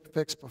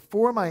Pimifix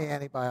before my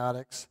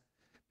antibiotics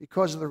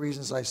because of the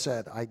reasons I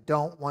said. I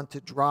don't want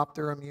to drop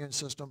their immune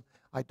system.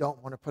 I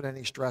don't want to put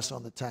any stress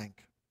on the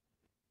tank.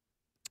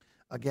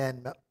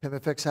 Again,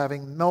 Pimifix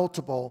having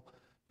multiple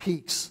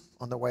peaks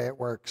on the way it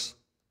works.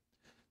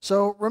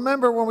 So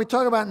remember, when we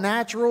talk about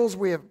naturals,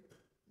 we have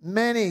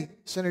many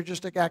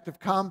synergistic active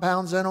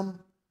compounds in them.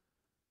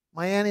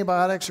 My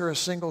antibiotics are a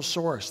single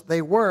source.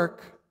 They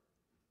work,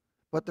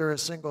 but they're a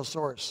single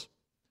source.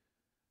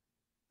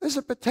 There's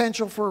a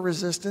potential for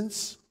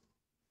resistance.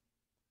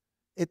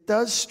 It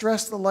does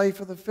stress the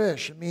life of the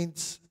fish. It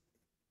means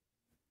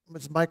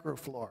it's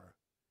microflora.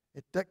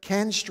 It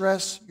can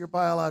stress your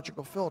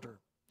biological filter.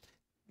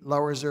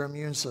 Lowers their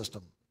immune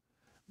system.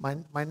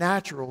 My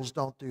naturals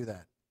don't do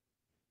that.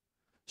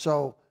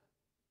 So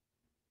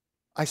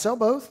I sell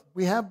both.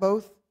 We have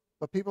both.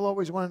 But people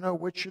always want to know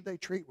which should they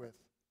treat with.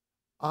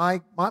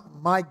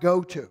 My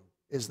go-to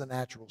is the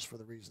naturals for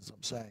the reasons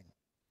I'm saying.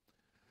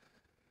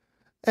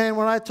 And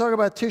when I talk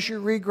about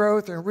tissue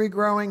regrowth and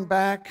regrowing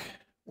back,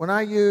 when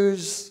I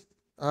use,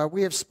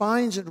 we have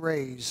spines and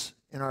rays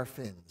in our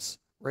fins.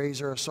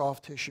 Rays are a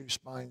soft tissue.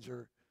 Spines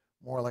are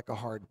more like a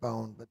hard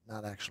bone, but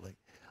not actually.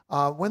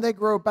 When they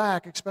grow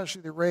back,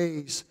 especially the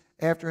rays,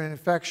 after an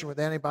infection with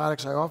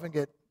antibiotics, I often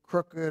get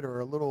crooked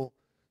or a little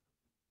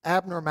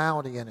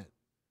abnormality in it.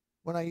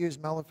 When I use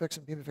Melifix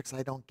and Pimifix,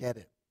 I don't get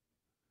it.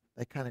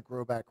 They kind of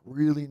grow back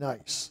really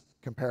nice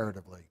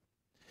comparatively.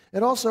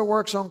 It also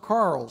works on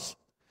corals.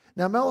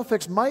 Now,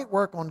 Melifix might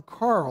work on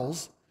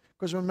corals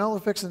because when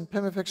Melifix and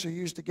Pimifix are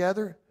used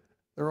together,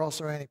 they're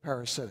also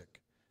antiparasitic.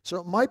 So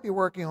it might be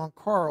working on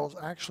corals,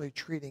 actually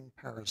treating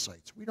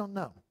parasites. We don't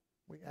know.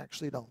 We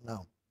actually don't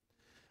know.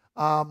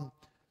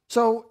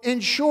 So in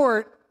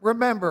short,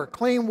 remember,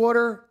 clean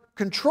water,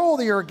 control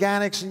the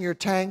organics in your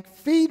tank,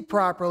 feed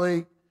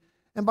properly,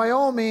 and by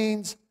all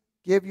means,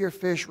 give your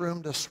fish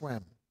room to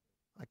swim.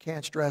 I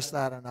can't stress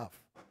that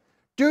enough.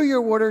 Do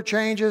your water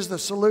changes. The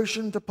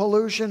solution to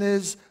pollution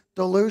is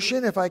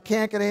dilution. If I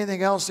can't get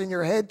anything else in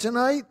your head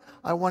tonight,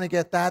 I want to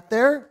get that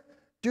there.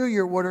 Do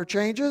your water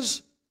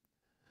changes.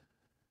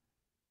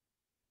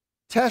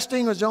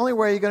 Testing is the only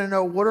way you're going to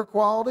know water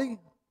quality.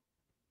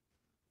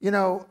 You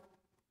know,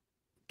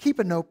 keep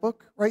a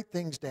notebook, write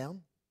things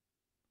down.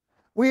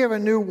 We have a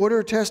new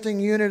water testing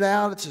unit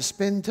out. It's a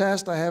spin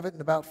test. I have it in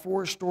about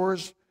 4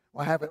 stores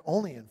Well, I have it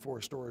only in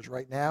 4 stores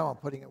right now. I'm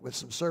putting it with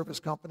some service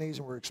companies,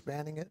 and we're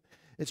expanding it.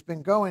 It's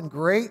been going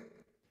great.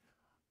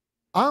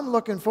 I'm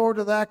looking forward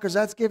to that because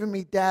that's giving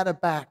me data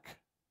back.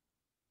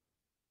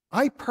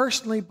 I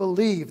personally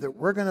believe that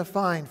we're going to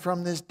find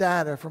from this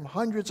data, from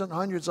hundreds and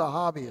hundreds of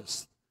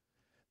hobbyists,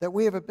 that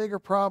we have a bigger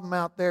problem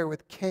out there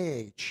with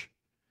KH.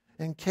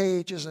 And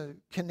KH is a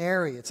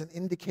canary. It's an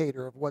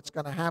indicator of what's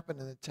going to happen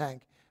in the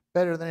tank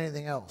better than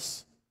anything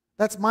else.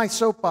 That's my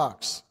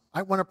soapbox.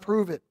 I want to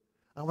prove it.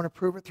 I want to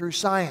prove it through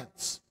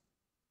science.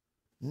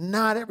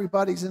 Not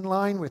everybody's in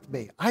line with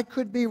me. I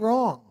could be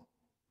wrong.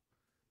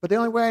 But the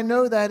only way I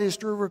know that is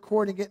through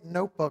recording it in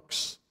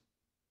notebooks.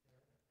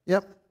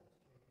 Yep.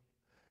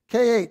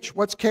 KH.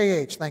 What's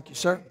KH? Thank you,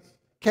 sir.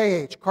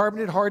 KH,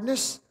 carbonate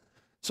hardness.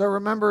 So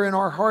remember, in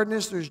our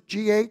hardness, there's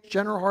GH,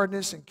 general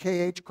hardness, and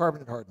KH,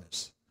 carbonate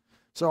hardness.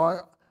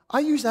 So I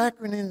use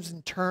acronyms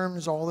and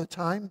terms all the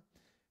time.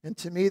 And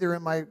to me, they're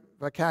in my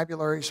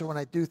vocabulary. So when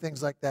I do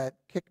things like that,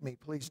 kick me,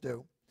 please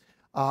do.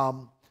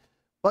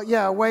 But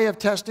yeah, a way of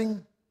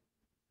testing.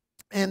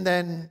 And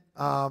then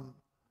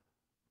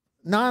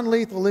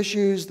non-lethal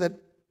issues that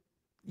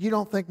you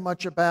don't think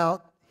much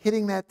about.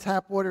 Hitting that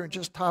tap water and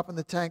just topping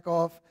the tank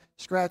off,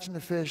 scratching the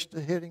fish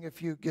to hitting a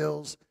few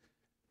gills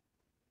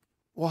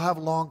will have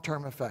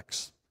long-term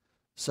effects.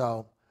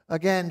 So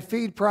again,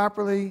 feed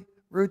properly,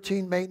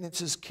 routine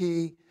maintenance is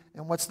key.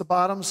 And what's the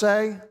bottom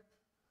say?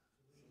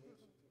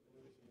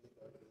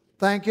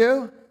 Thank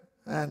you.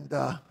 And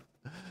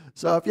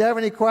so if you have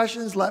any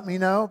questions, let me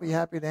know. Be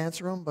happy to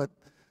answer them. But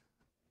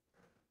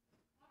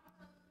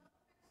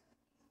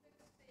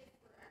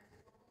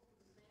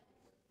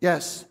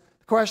yes.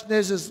 The question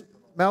is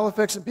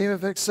Melifix and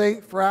Pimifix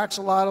safe for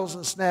axolotls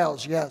and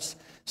snails? Yes.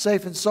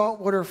 Safe in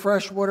saltwater,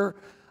 freshwater.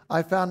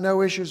 I found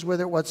no issues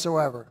with it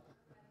whatsoever.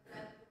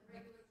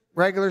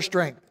 Regular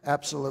strength.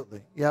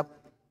 Absolutely. Yep.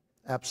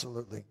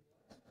 Absolutely.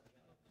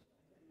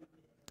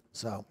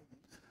 So.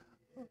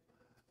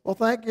 Well,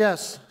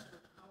 yes.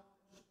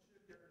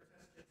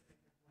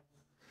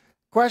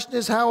 Question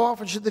is, how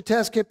often should the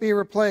test kit be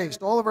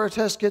replaced? All of our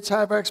test kits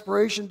have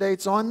expiration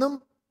dates on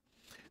them.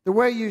 The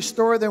way you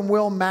store them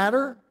will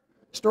matter.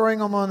 Storing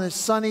them on a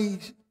sunny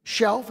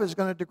shelf is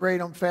going to degrade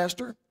them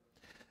faster.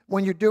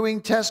 When you're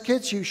doing test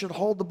kits, you should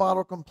hold the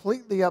bottle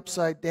completely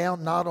upside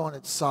down, not on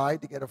its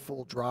side to get a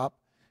full drop.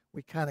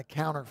 We kind of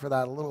counter for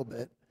that a little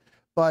bit.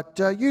 But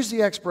use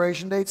the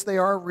expiration dates. They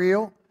are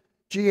real.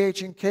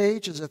 GH and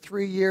KH is a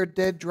 3-year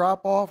dead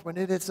drop-off. When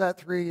it hits that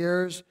 3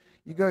 years,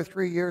 you go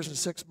 3 years and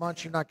 6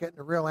 months, you're not getting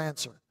a real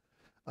answer.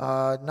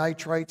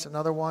 Nitrite's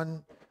another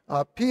one.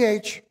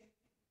 pH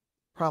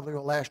probably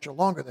will last you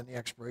longer than the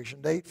expiration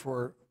date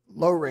for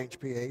low-range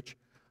pH.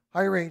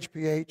 High-range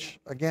pH,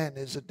 again,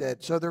 is a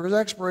dead. So there is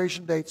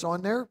expiration dates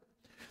on there.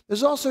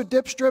 There's also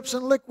dip strips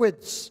and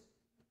liquids.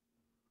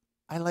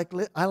 I like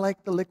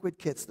the liquid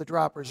kits, the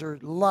droppers. They're a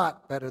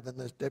lot better than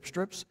the dip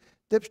strips.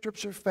 Dip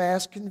strips are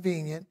fast,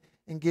 convenient,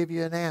 and give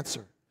you an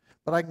answer.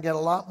 But I can get a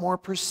lot more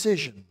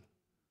precision.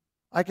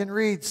 I can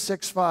read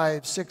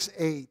 6.5,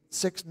 6.8,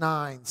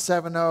 6.9,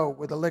 7.0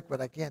 with a liquid.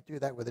 I can't do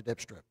that with a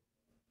dip strip.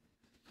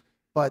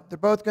 But they're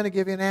both going to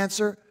give you an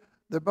answer.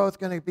 They're both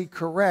going to be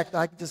correct.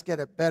 I can just get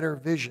a better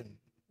vision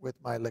with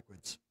my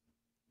liquids.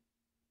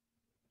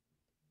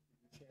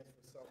 Chance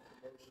for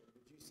self-promotion.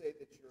 Would you say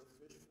that your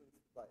fish food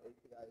by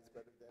API is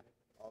better than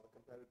all the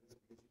competitors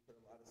because you put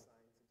a lot of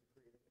science into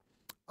creating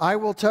it? I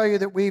will tell you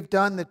that we've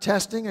done the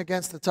testing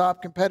against the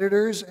top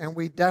competitors, and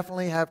we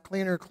definitely have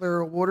cleaner,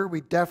 clearer water.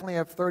 We definitely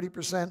have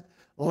 30%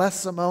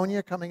 less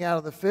ammonia coming out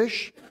of the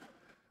fish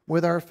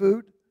with our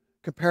food,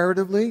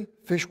 comparatively,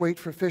 fish weight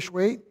for fish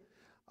weight.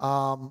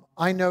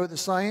 I know the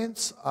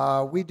science.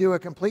 We do a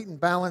complete and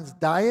balanced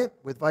diet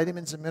with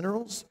vitamins and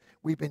minerals.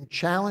 We've been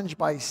challenged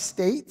by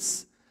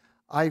states.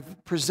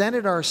 I've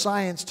presented our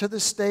science to the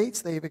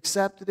states. They've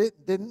accepted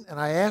it, didn't. And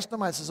I asked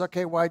them, I says,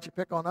 okay, why'd you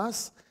pick on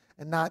us?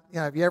 And not,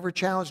 have you ever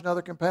challenged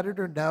another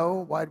competitor?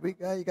 No. Why'd we,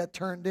 you got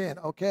turned in.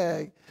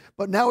 Okay.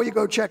 But now you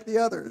go check the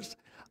others.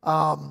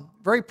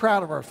 Very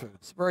proud of our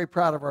foods. Very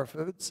proud of our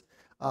foods.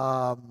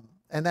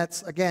 And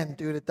that's, again,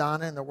 due to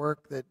Donna and the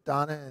work that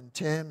Donna and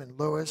Tim and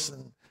Lewis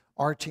and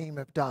our team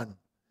have done.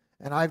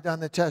 And I've done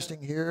the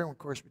testing here, and of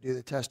course we do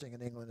the testing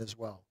in England as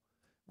well.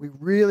 We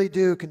really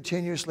do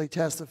continuously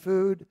test the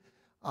food.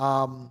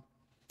 Lutein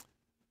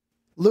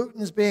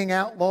is being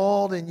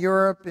outlawed in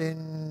Europe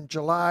in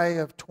July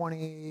of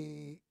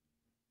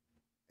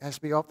has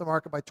to be off the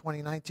market by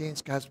 2019,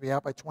 it has to be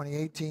out by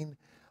 2018.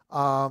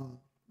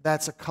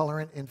 That's a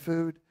colorant in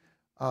food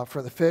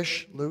for the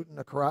fish, lutein,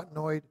 a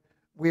carotenoid.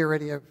 We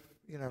already have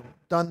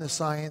done the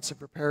science and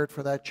prepared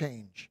for that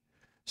change.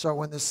 So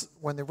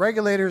when the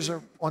regulators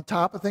are on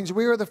top of things,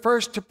 we were the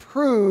first to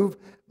prove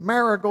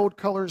marigold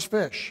colors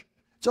fish.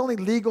 It's only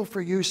legal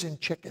for use in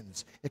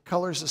chickens. It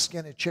colors the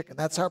skin of chicken.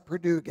 That's how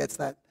Purdue gets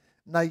that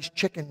nice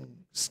chicken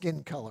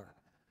skin color,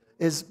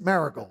 is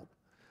marigold.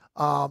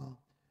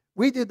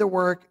 We did the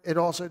work. It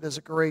also does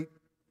a great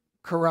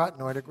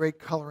carotenoid, a great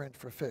colorant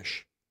for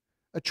fish.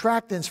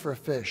 Attractants for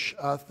fish,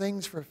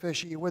 things for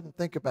fish that you wouldn't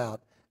think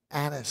about.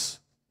 Anise,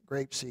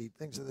 grapeseed,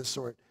 things of this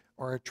sort,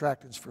 or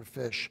attractants for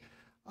fish.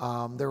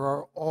 There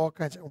are all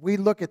kinds of, we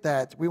look at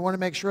that. We want to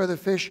make sure the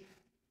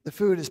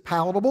food is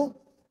palatable,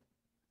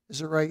 is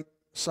the right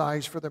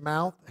size for the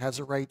mouth, has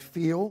the right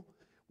feel.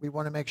 We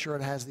want to make sure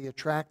it has the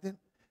attractant,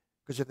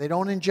 because if they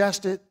don't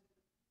ingest it,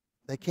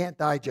 they can't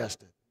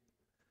digest it.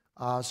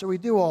 So we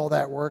do all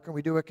that work, and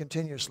we do it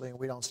continuously, and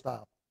we don't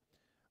stop.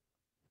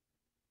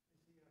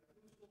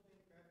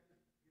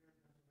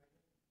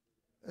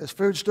 Is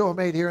food still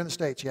made here in the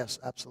States? Yes,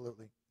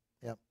 absolutely.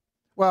 Yep.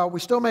 Well, we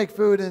still make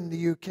food in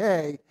the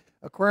UK.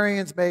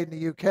 Aquarian's made in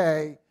the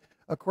UK.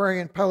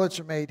 Aquarian pellets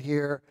are made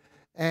here,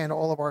 and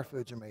all of our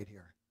foods are made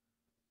here.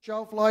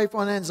 Shelf life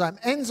on enzyme.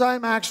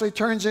 Enzyme actually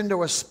turns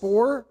into a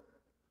spore,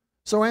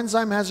 so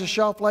enzyme has a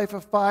shelf life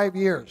of 5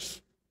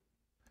 years.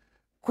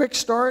 Quick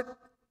Start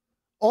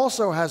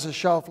also has a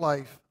shelf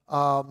life,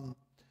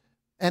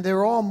 and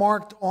they're all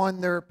marked on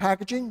their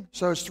packaging,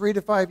 so it's 3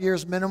 to 5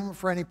 years minimum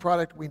for any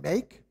product we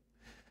make.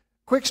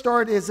 Quick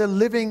Start is a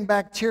living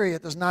bacteria.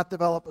 It does not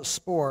develop a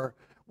spore,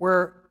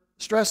 where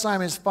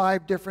Stress-Zyme is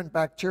 5 different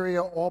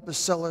bacteria, all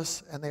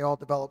bacillus, and they all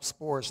develop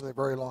spores, so they're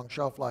very long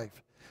shelf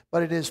life.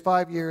 But it is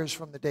 5 years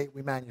from the date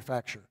we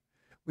manufacture.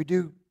 We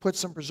do put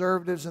some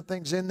preservatives and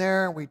things in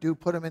there, and we do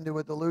put them into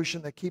a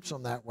dilution that keeps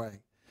them that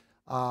way.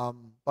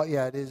 But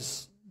yeah, it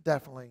is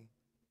definitely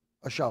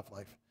a shelf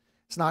life.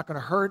 It's not going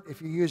to hurt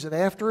if you use it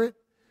after it,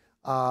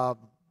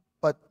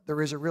 but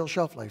there is a real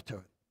shelf life to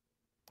it.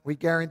 We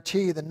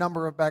guarantee the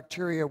number of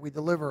bacteria we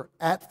deliver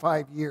at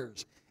 5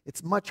 years.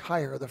 It's much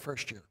higher the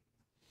first year.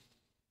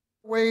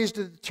 Ways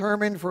to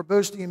determine for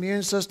boosting the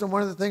immune system.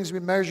 One of the things we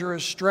measure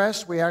is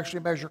stress. We actually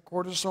measure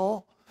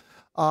cortisol.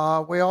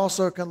 We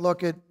also can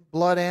look at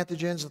blood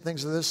antigens and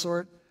things of this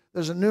sort.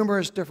 There's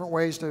numerous different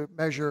ways to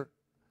measure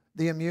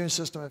the immune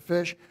system of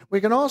fish.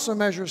 We can also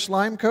measure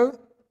slime coat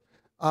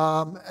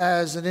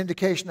as an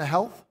indication of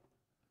health.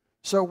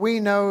 So we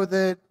know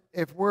that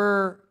if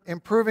we're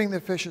improving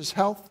the fish's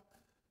health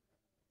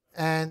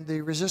and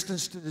the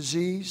resistance to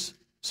disease,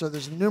 so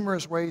there's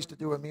numerous ways to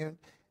do immune,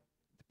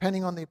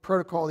 depending on the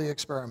protocol of the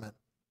experiment.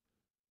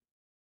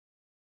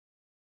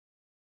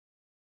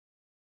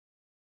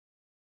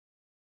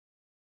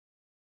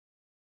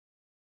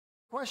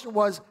 The question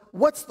was,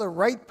 what's the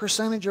right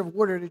percentage of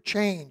water to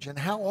change and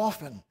how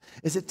often?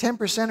 Is it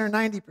 10% or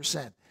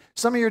 90%?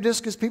 Some of your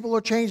discus people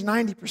will change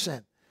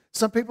 90%.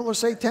 Some people will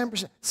say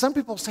 10%. Some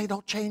people say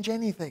don't change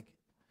anything.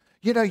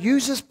 You know,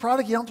 use this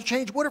product, you don't have to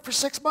change water for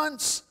 6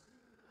 months.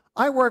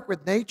 I work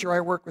with nature,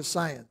 I work with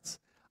science.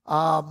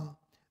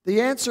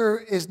 The answer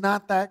is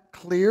not that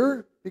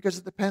clear because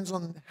it depends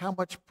on how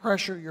much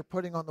pressure you're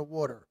putting on the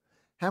water,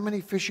 how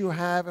many fish you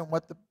have, and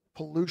what the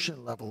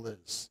pollution level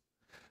is.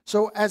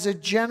 So as a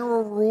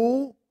general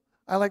rule,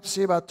 I like to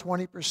see about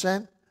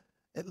 20%,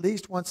 at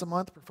least once a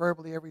month,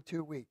 preferably every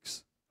 2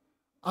 weeks.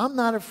 I'm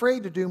not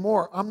afraid to do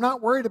more. I'm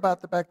not worried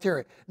about the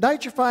bacteria.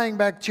 Nitrifying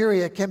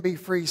bacteria can be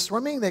free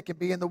swimming. They can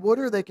be in the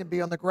water. They can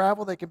be on the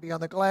gravel. They can be on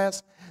the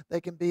glass.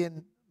 They can be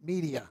in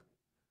media.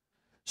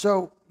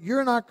 So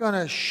you're not going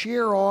to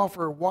shear off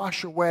or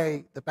wash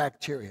away the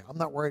bacteria. I'm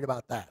not worried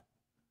about that.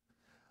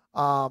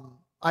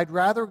 I'd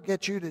rather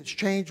get you to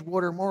change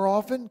water more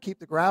often, keep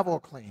the gravel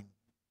clean,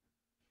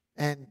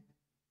 and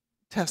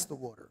test the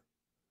water.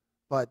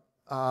 But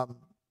I'm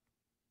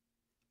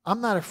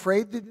not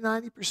afraid to do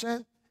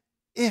 90%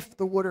 if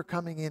the water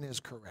coming in is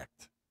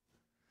correct.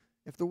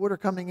 If the water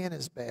coming in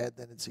is bad,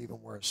 then it's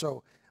even worse.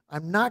 So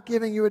I'm not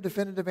giving you a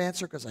definitive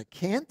answer because I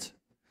can't,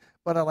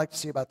 but I like to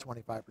see about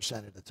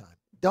 25% at a time.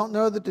 Don't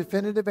know the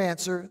definitive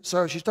answer.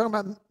 So she's talking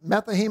about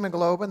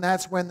methemoglobin.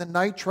 That's when the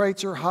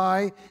nitrates are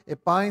high.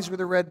 It binds with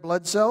the red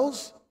blood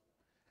cells,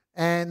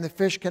 and the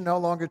fish can no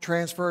longer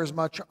transfer as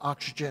much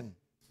oxygen.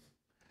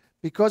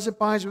 Because it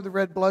binds with the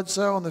red blood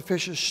cell and the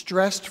fish is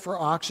stressed for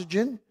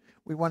oxygen,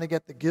 we want to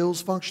get the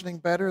gills functioning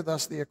better,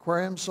 thus the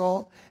aquarium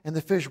salt, and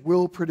the fish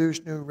will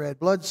produce new red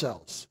blood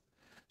cells.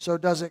 So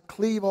does it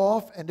cleave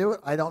off and do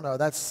it? I don't know.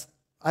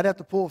 I'd have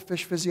to pull a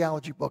fish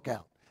physiology book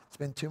out. It's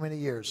been too many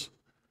years.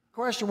 The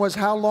question was,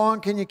 how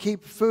long can you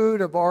keep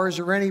food of ours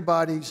or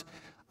anybody's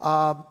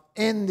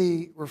in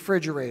the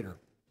refrigerator?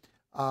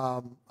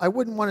 I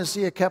wouldn't want to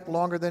see it kept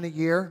longer than a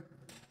year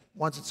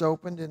once it's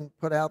opened and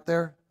put out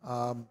there.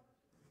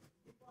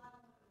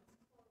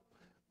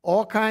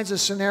 All kinds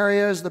of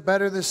scenarios, the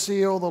better the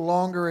seal, the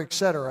longer,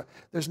 etc.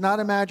 There's not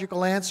a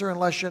magical answer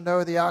unless you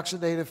know the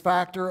oxidative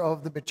factor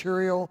of the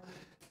material,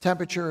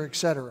 temperature,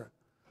 etc.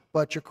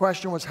 But your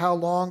question was, how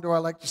long do I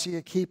like to see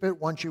you keep it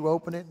once you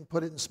open it and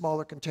put it in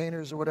smaller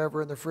containers or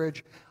whatever in the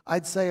fridge?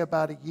 I'd say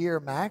about a year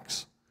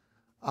max,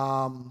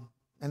 and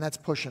that's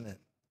pushing it.